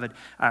 Beloved,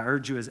 I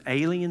urge you as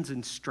aliens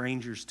and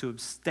strangers to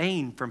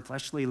abstain from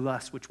fleshly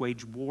lusts which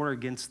wage war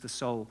against the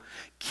soul.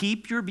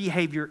 Keep your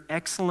behavior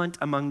excellent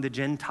among the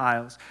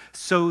Gentiles,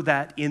 so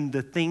that in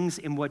the things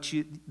in which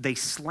they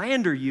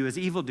slander you as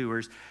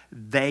evildoers,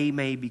 they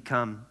may,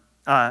 because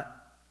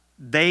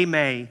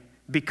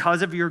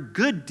of your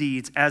good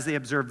deeds, as they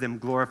observe them,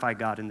 glorify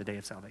God in the day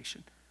of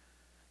salvation.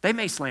 They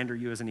may slander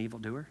you as an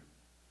evildoer.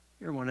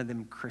 You're one of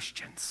them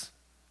Christians,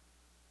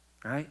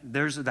 right?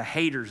 Those are the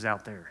haters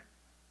out there.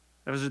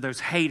 Those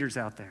haters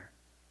out there,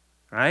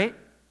 right?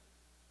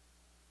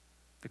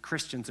 The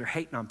Christians are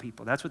hating on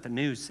people. That's what the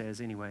news says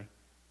anyway.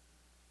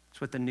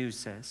 That's what the news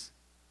says.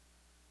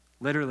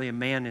 Literally, a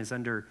man is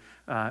under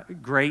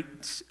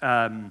great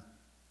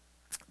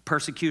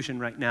persecution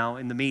right now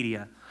in the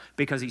media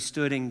because he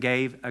stood and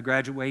gave a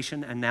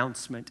graduation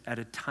announcement at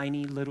a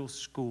tiny little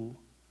school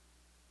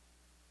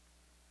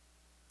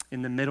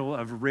in the middle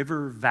of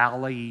River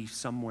Valley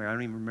somewhere. I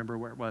don't even remember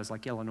where it was,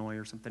 like Illinois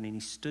or something. And he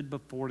stood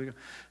before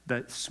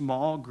the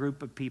small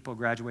group of people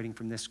graduating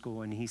from this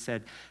school, and he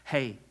said,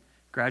 hey,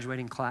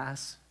 graduating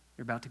class,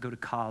 you're about to go to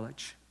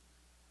college.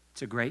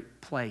 It's a great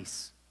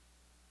place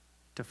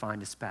to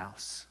find a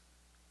spouse.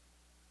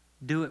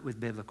 Do it with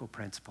biblical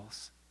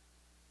principles.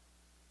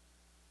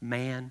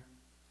 Man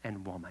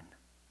and woman.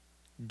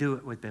 Do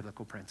it with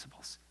biblical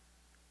principles.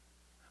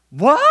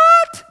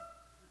 What?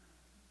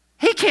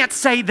 He can't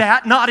say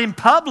that, not in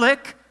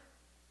public.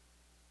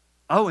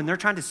 Oh, and they're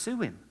trying to sue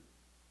him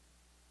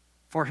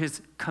for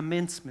his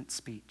commencement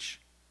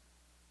speech.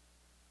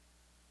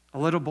 A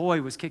little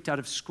boy was kicked out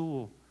of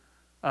school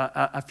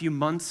a few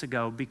months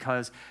ago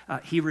because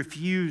he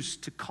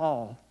refused to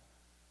call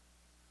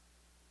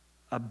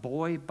a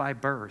boy by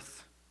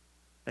birth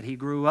that he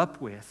grew up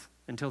with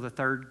until the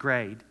 3rd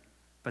grade,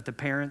 but the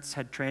parents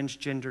had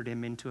transgendered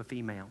him into a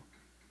female.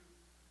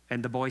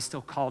 And the boy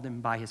still called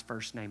him by his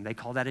first name. They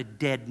call that a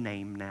dead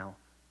name now.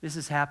 This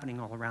is happening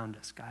all around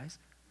us, guys.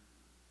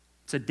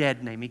 It's a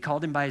dead name. He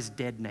called him by his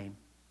dead name.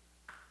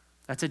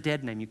 That's a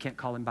dead name. You can't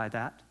call him by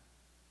that.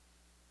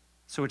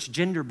 So it's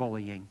gender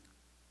bullying.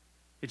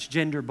 It's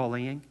gender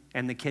bullying,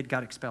 and the kid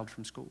got expelled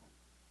from school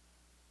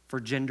for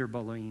gender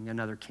bullying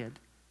another kid.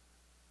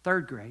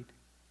 3rd grade.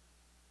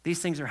 These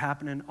things are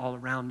happening all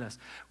around us.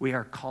 We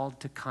are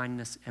called to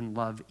kindness and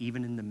love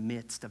even in the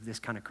midst of this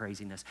kind of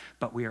craziness,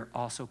 but we are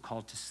also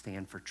called to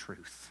stand for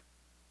truth.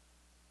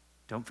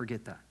 Don't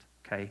forget that,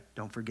 okay?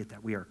 Don't forget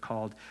that. We are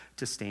called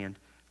to stand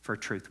for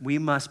truth. We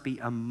must be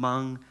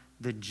among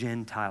the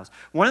Gentiles.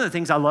 One of the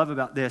things I love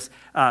about this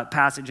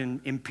passage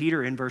in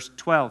Peter in verse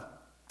 12,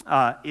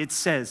 it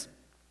says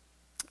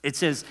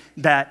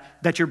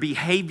that your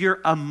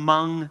behavior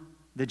among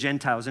the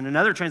Gentiles. In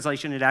another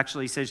translation, it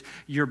actually says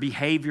your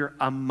behavior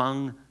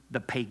among the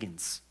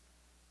pagans,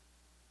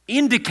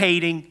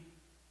 indicating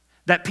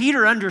that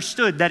Peter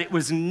understood that it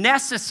was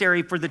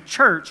necessary for the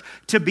church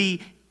to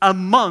be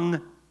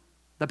among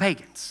the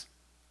pagans.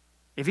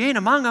 If you ain't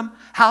among them,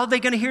 how are they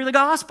going to hear the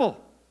gospel?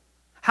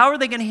 How are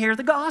they going to hear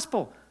the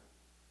gospel?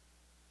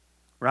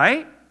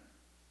 Right?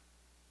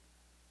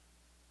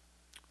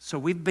 So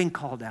we've been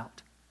called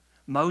out.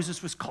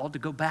 Moses was called to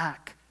go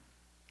back.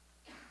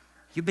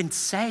 You've been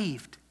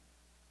saved.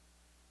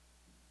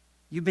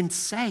 You've been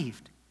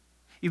saved.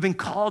 You've been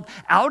called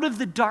out of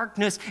the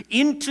darkness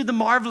into the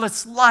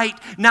marvelous light.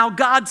 Now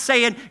God's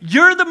saying,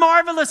 you're the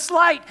marvelous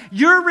light.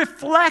 You're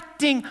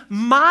reflecting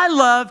my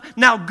love.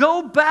 Now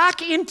go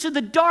back into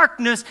the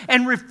darkness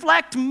and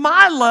reflect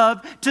my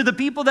love to the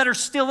people that are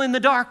still in the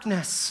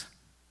darkness.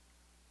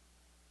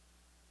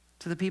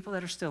 To the people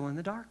that are still in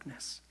the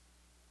darkness.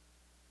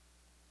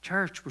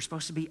 Church, we're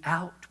supposed to be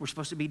out. We're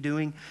supposed to be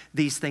doing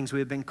these things. We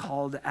have been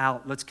called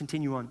out. Let's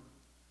continue on.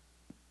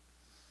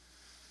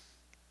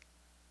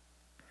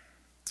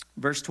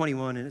 Verse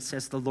 21, and it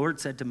says, the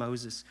Lord said to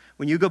Moses,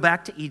 when you go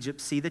back to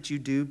Egypt, see that you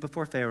do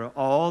before Pharaoh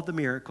all the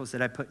miracles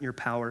that I put in your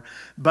power,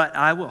 but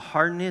I will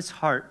harden his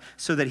heart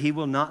so that he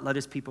will not let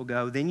his people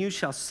go. Then you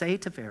shall say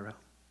to Pharaoh,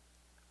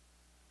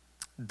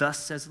 thus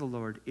says the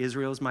Lord,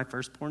 Israel is my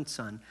firstborn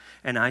son,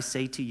 and I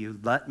say to you,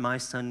 let my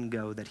son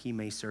go that he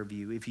may serve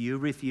you. If you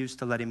refuse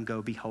to let him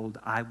go, behold,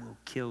 I will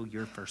kill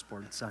your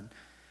firstborn son.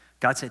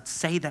 God said,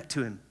 say that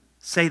to him.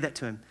 Say that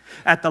to him.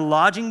 At the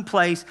lodging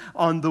place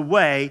on the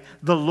way,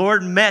 the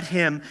Lord met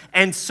him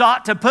and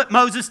sought to put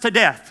Moses to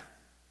death.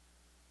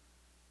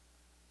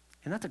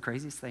 Isn't that the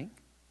craziest thing?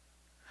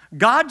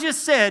 God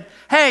just said,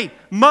 hey,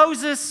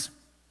 Moses,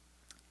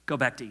 go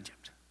back to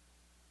Egypt.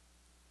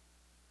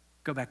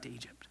 Go back to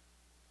Egypt.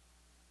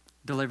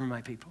 Deliver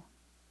my people.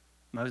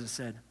 Moses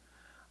said,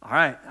 all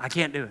right, I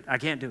can't do it. I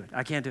can't do it.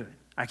 I can't do it.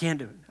 I can't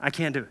do it. I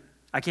can't do it.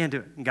 I can't do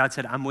it. And God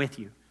said, I'm with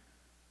you.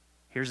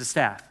 Here's a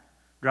staff.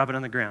 Drop it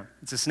on the ground.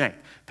 It's a snake.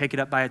 Pick it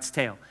up by its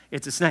tail.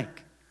 It's a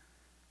snake.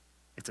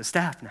 It's a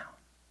staff now.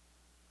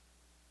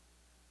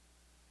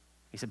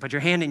 He said, put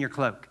your hand in your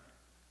cloak.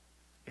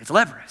 It's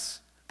leprous.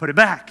 Put it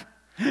back.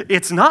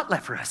 It's not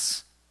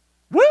leprous.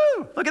 Woo!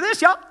 Look at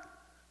this, y'all.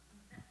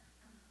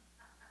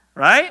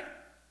 Right?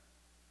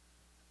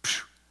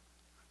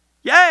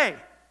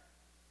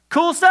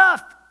 Cool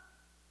stuff.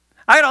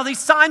 I had all these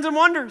signs and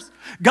wonders.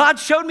 God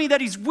showed me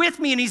that he's with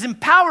me and he's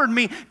empowered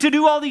me to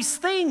do all these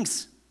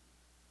things.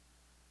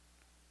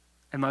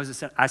 And Moses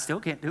said, I still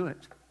can't do it.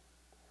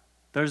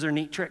 Those are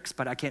neat tricks,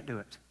 but I can't do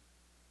it.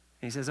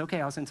 And he says, okay,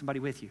 I'll send somebody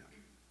with you.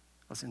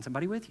 I'll send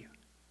somebody with you.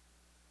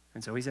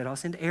 And so he said, I'll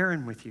send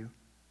Aaron with you.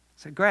 I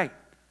said, great.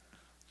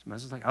 So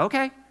Moses was like,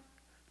 okay,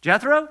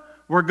 Jethro,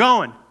 we're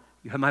going.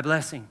 You have my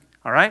blessing,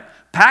 all right?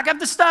 Pack up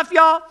the stuff,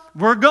 y'all.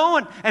 We're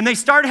going. And they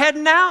start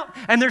heading out,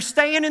 and they're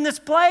staying in this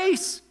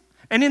place.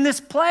 And in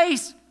this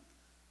place,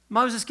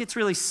 Moses gets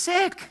really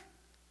sick,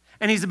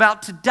 and he's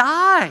about to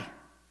die.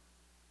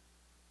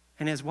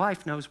 And his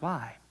wife knows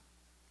why.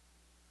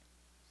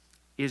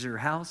 Is your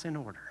house in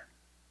order?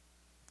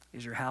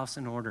 Is your house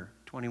in order?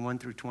 21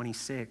 through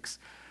 26.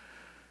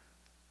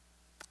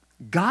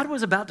 God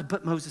was about to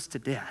put Moses to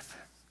death.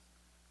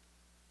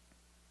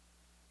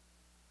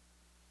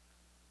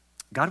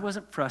 God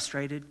wasn't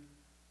frustrated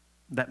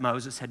that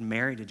Moses had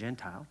married a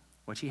Gentile,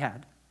 which he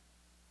had.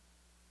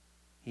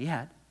 He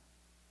had.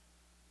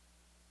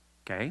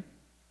 Okay?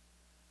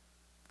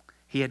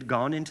 He had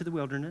gone into the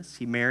wilderness.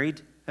 He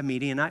married a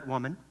Midianite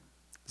woman.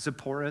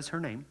 Zipporah is her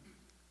name.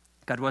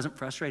 God wasn't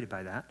frustrated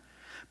by that.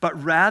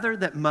 But rather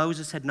that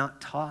Moses had not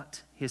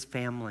taught his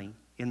family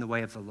in the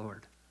way of the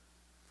Lord.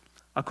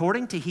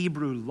 According to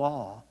Hebrew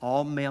law,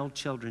 all male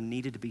children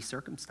needed to be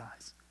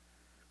circumcised.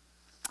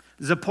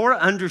 Zipporah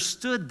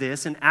understood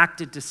this and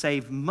acted to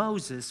save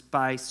Moses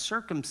by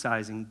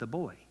circumcising the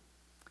boy.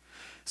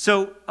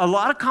 So a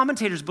lot of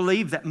commentators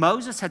believe that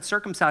Moses had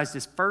circumcised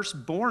his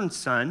firstborn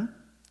son,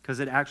 because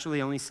it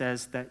actually only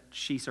says that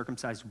she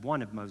circumcised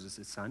one of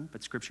Moses' sons,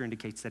 but Scripture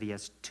indicates that he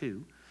has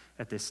two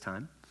at this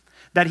time.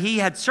 That he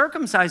had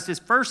circumcised his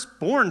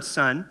firstborn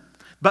son,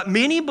 but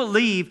many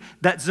believe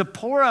that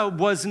Zipporah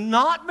was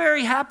not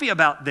very happy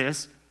about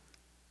this,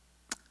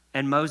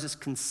 and Moses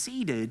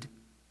conceded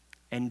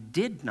and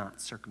did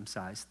not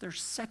circumcise their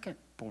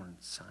second-born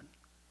son.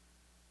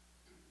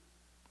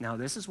 Now,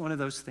 this is one of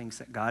those things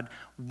that God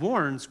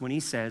warns when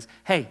he says,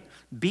 hey,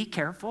 be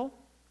careful,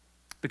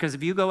 because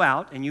if you go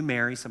out and you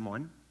marry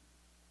someone,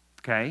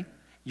 okay,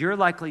 you're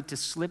likely to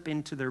slip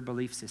into their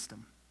belief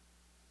system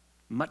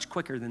much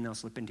quicker than they'll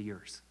slip into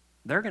yours.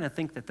 They're going to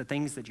think that the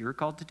things that you're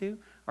called to do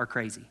are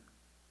crazy.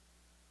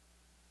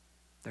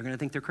 They're going to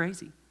think they're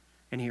crazy.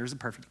 And here's a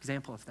perfect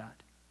example of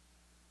that.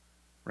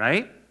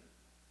 Right?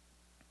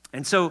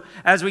 And so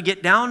as we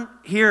get down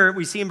here,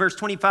 we see in verse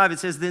 25, it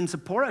says, then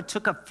Zipporah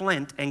took a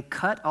flint and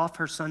cut off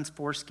her son's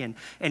foreskin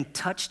and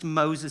touched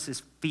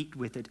Moses' feet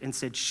with it and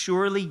said,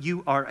 surely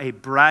you are a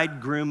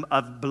bridegroom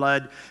of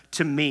blood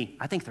to me.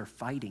 I think they're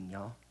fighting,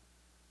 y'all.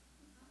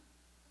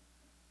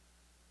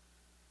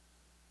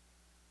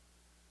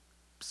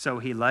 So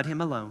he let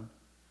him alone,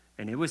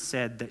 and it was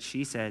said that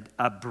she said,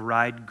 a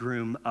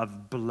bridegroom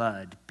of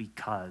blood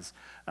because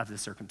of the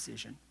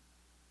circumcision.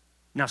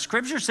 Now,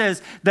 Scripture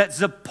says that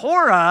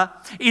Zipporah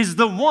is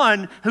the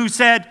one who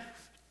said,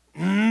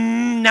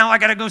 now I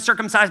got to go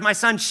circumcise my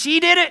son. She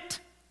did it.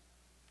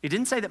 It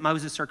didn't say that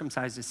Moses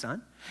circumcised his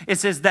son. It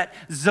says that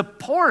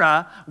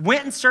Zipporah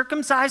went and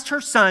circumcised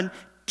her son,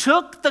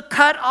 took the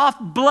cut off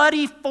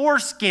bloody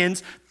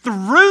foreskins,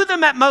 threw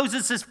them at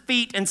Moses'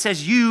 feet, and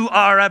says, you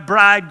are a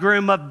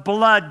bridegroom of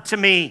blood to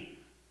me.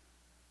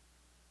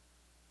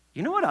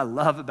 You know what I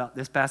love about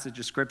this passage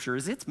of Scripture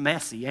is it's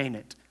messy, ain't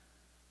it?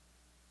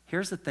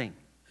 Here's the thing.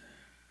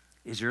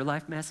 Is your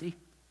life messy?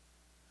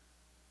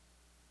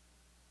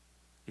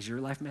 Is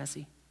your life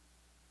messy?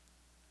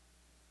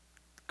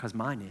 Because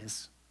mine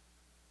is.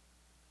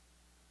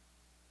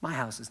 My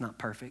house is not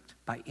perfect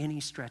by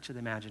any stretch of the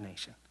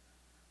imagination.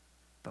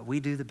 But we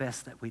do the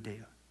best that we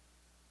do.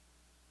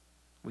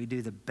 We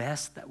do the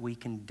best that we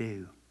can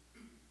do.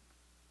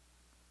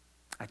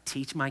 I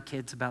teach my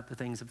kids about the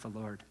things of the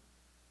Lord.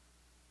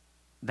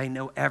 They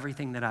know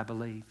everything that I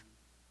believe.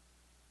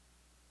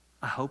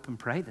 I hope and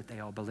pray that they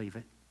all believe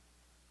it,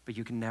 but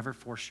you can never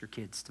force your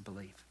kids to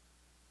believe.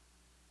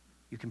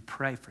 You can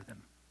pray for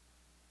them.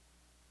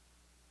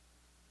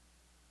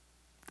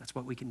 That's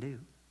what we can do.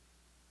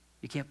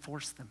 You can't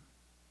force them.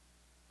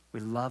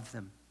 We love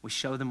them. We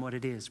show them what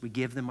it is. We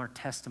give them our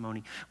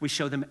testimony. We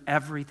show them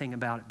everything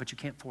about it, but you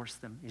can't force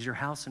them. Is your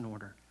house in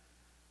order?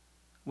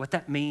 What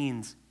that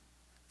means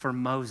for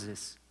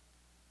Moses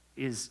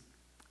is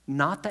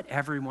not that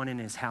everyone in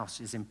his house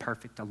is in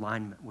perfect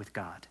alignment with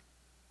God,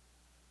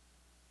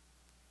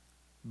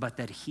 but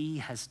that he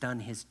has done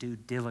his due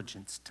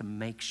diligence to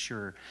make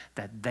sure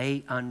that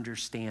they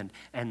understand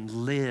and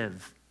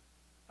live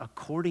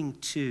according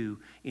to,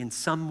 in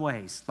some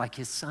ways, like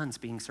his son's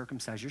being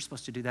circumcised. You're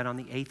supposed to do that on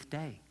the 8th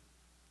day.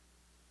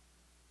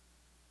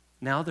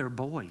 Now they're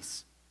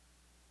boys.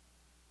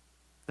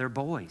 They're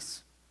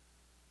boys.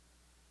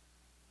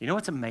 You know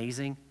what's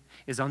amazing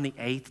is on the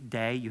 8th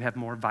day, you have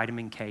more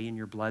vitamin K in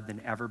your blood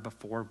than ever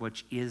before,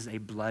 which is a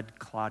blood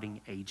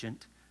clotting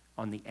agent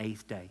on the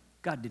 8th day.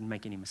 God didn't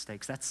make any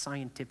mistakes. That's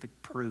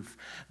scientific proof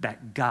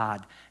that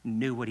God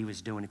knew what he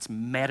was doing. It's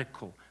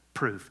medical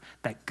proof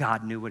that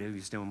God knew what he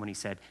was doing when he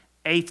said,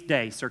 8th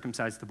day,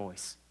 circumcise the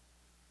boys.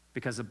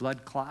 because the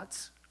blood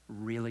clots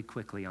really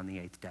quickly on the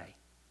 8th day.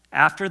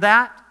 After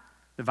that,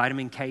 the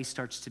vitamin K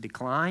starts to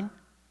decline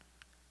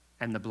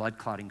and the blood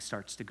clotting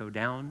starts to go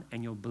down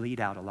and you'll bleed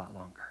out a lot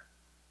longer.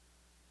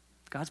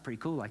 God's pretty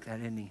cool like that,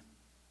 isn't he?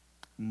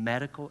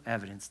 Medical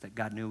evidence that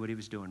God knew what he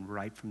was doing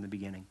right from the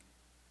beginning.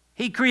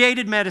 He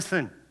created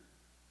medicine.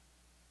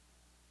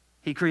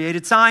 He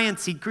created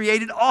science. He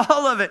created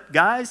all of it,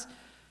 guys.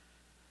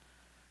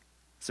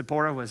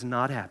 Zipporah was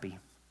not happy,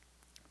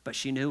 but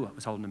she knew what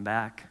was holding him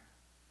back.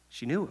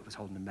 She knew what was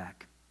holding him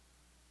back.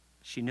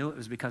 She knew it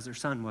was because her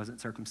son wasn't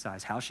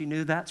circumcised. How she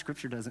knew that,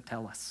 Scripture doesn't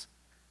tell us.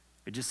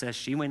 It just says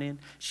she went in,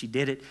 she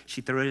did it,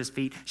 she threw it at his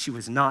feet. She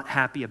was not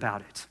happy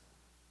about it.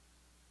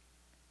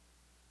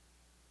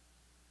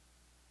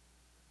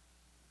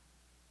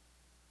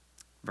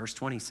 Verse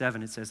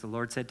 27, it says, the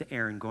Lord said to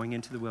Aaron, going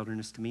into the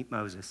wilderness to meet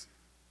Moses.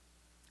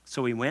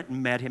 So he went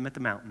and met him at the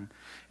mountain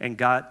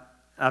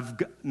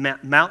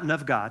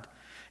of God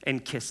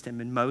and kissed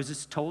him. And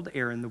Moses told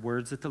Aaron the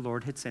words that the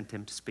Lord had sent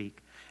him to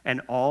speak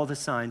and all the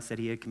signs that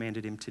he had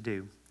commanded him to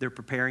do. They're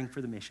preparing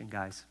for the mission,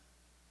 guys.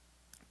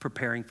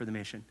 Preparing for the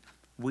mission.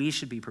 We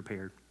should be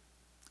prepared.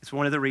 It's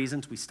one of the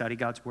reasons we study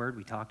God's word.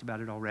 We talked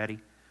about it already.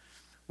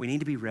 We need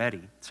to be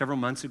ready. Several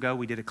months ago,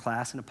 we did a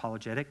class in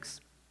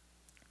apologetics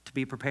to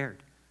be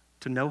prepared,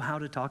 to know how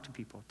to talk to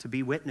people, to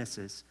be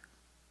witnesses.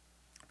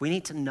 We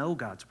need to know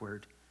God's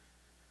word.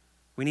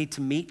 We need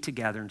to meet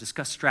together and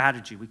discuss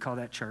strategy. We call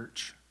that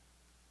church.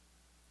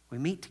 We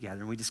meet together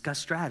and we discuss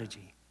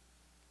strategy.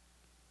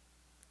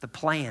 The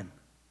plan,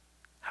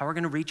 how we're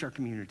going to reach our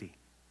community,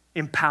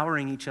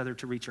 empowering each other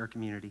to reach our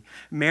community.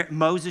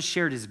 Moses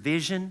shared his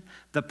vision,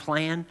 the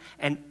plan,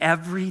 and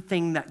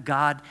everything that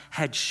God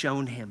had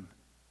shown him.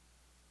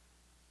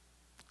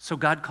 So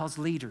God calls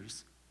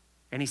leaders.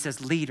 And he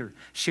says, leader,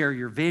 share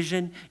your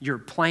vision, your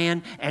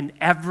plan, and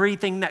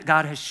everything that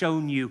God has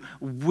shown you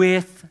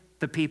with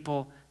the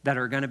people that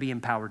are going to be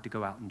empowered to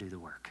go out and do the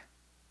work.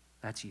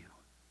 That's you.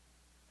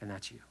 And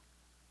that's you.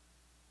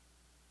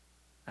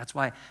 That's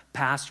why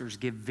pastors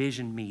give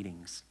vision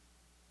meetings,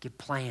 give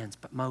plans,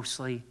 but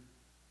mostly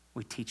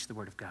we teach the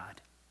Word of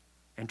God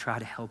and try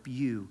to help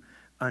you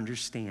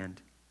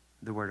understand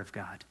the Word of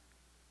God.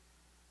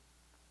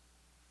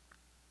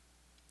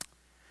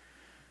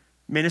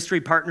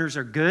 Ministry partners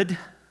are good.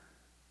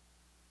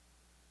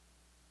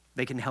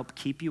 They can help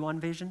keep you on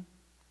vision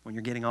when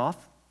you're getting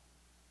off.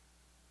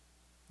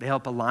 They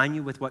help align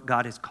you with what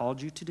God has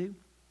called you to do.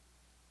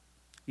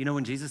 You know,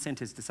 when Jesus sent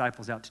his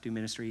disciples out to do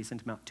ministry, he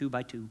sent them out 2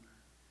 by 2.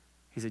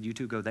 He said, you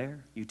two go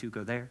there, you two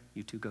go there,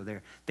 you two go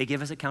there. They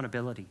give us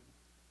accountability.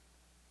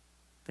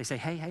 They say,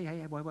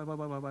 hey,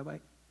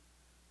 wait.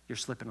 You're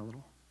slipping a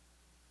little.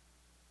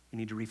 You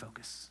need to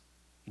refocus.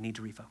 You need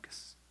to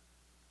refocus.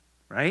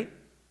 Right?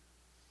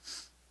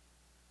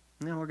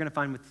 Now we're going to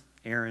find with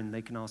Aaron,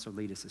 they can also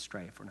lead us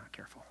astray if we're not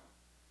careful.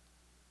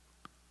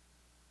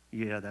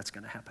 Yeah, that's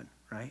going to happen,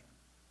 right?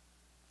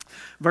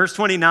 Verse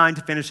 29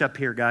 to finish up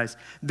here, guys.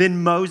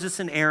 Then Moses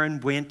and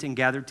Aaron went and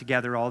gathered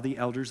together all the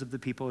elders of the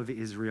people of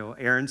Israel.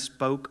 Aaron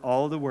spoke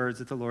all the words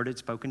that the Lord had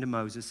spoken to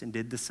Moses and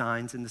did the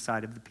signs in the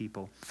sight of the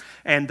people.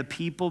 And the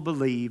people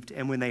believed,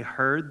 and when they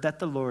heard that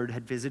the Lord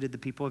had visited the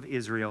people of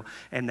Israel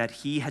and that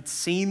he had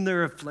seen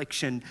their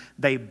affliction,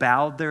 they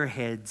bowed their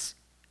heads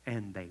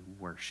and they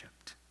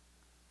worshiped.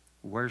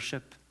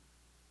 Worship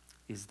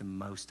is the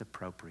most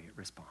appropriate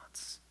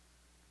response.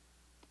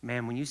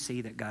 Man, when you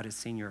see that God has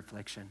seen your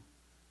affliction,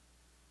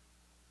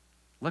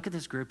 look at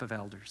this group of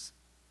elders.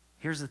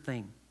 Here's the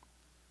thing.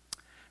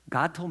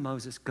 God told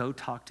Moses, go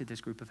talk to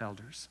this group of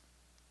elders.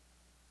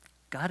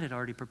 God had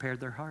already prepared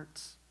their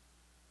hearts.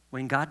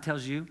 When God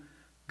tells you,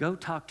 go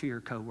talk to your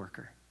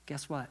coworker,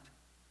 guess what?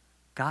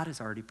 God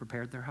has already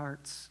prepared their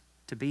hearts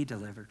to be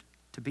delivered,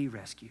 to be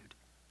rescued.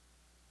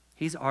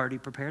 He's already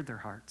prepared their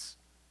hearts.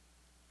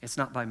 It's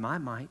not by my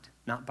might,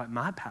 not by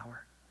my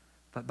power,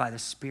 but by the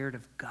Spirit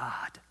of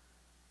God.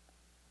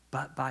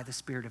 But by the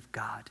Spirit of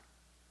God.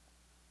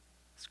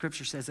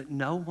 Scripture says that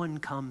no one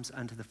comes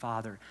unto the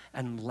Father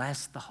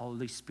unless the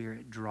Holy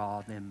Spirit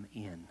draw them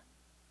in.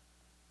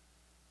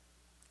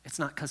 It's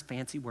not because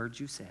fancy words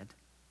you said.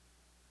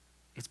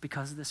 It's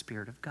because of the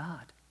Spirit of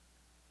God.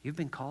 You've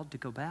been called to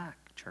go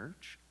back,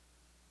 church.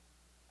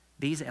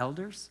 These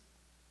elders,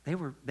 they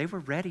were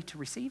ready to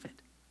receive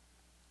it.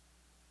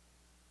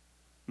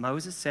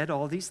 Moses said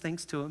all these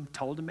things to them,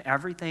 told them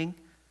everything,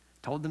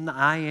 told them the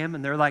I am,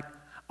 and they're like,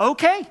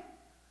 okay,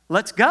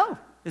 let's go.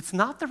 It's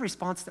not the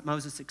response that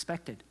Moses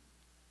expected.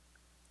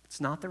 It's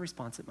not the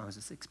response that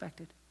Moses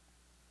expected.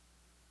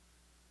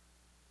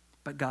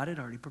 But God had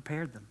already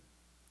prepared them.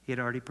 He had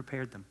already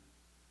prepared them.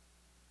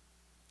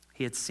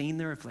 He had seen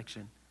their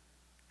affliction,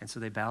 and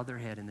so they bowed their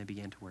head and they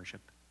began to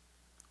worship.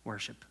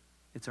 Worship.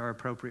 It's our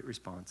appropriate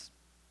response.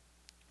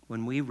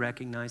 When we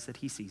recognize that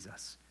he sees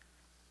us,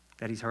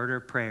 that he's heard our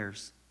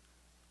prayers,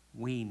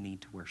 we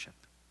need to worship.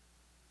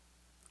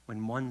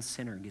 When one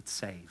sinner gets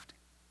saved,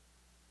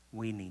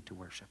 we need to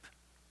worship.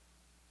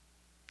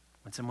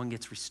 When someone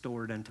gets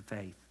restored unto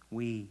faith,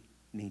 we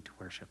need to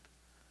worship.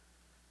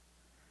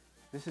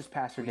 This is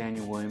Pastor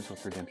Daniel Williams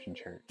with Redemption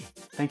Church.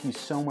 Thank you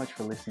so much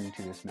for listening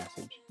to this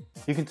message.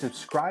 You can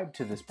subscribe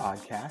to this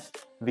podcast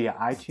via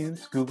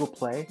iTunes, Google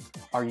Play,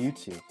 or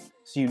YouTube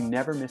so you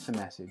never miss a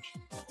message.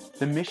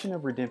 The mission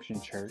of Redemption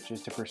Church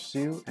is to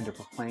pursue and to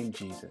proclaim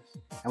Jesus,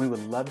 and we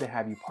would love to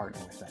have you partner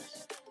with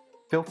us.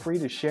 Feel free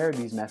to share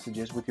these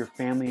messages with your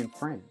family and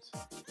friends.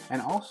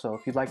 And also,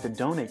 if you'd like to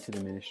donate to the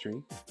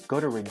ministry,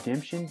 go to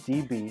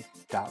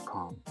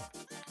redemptiondb.com.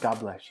 God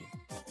bless you.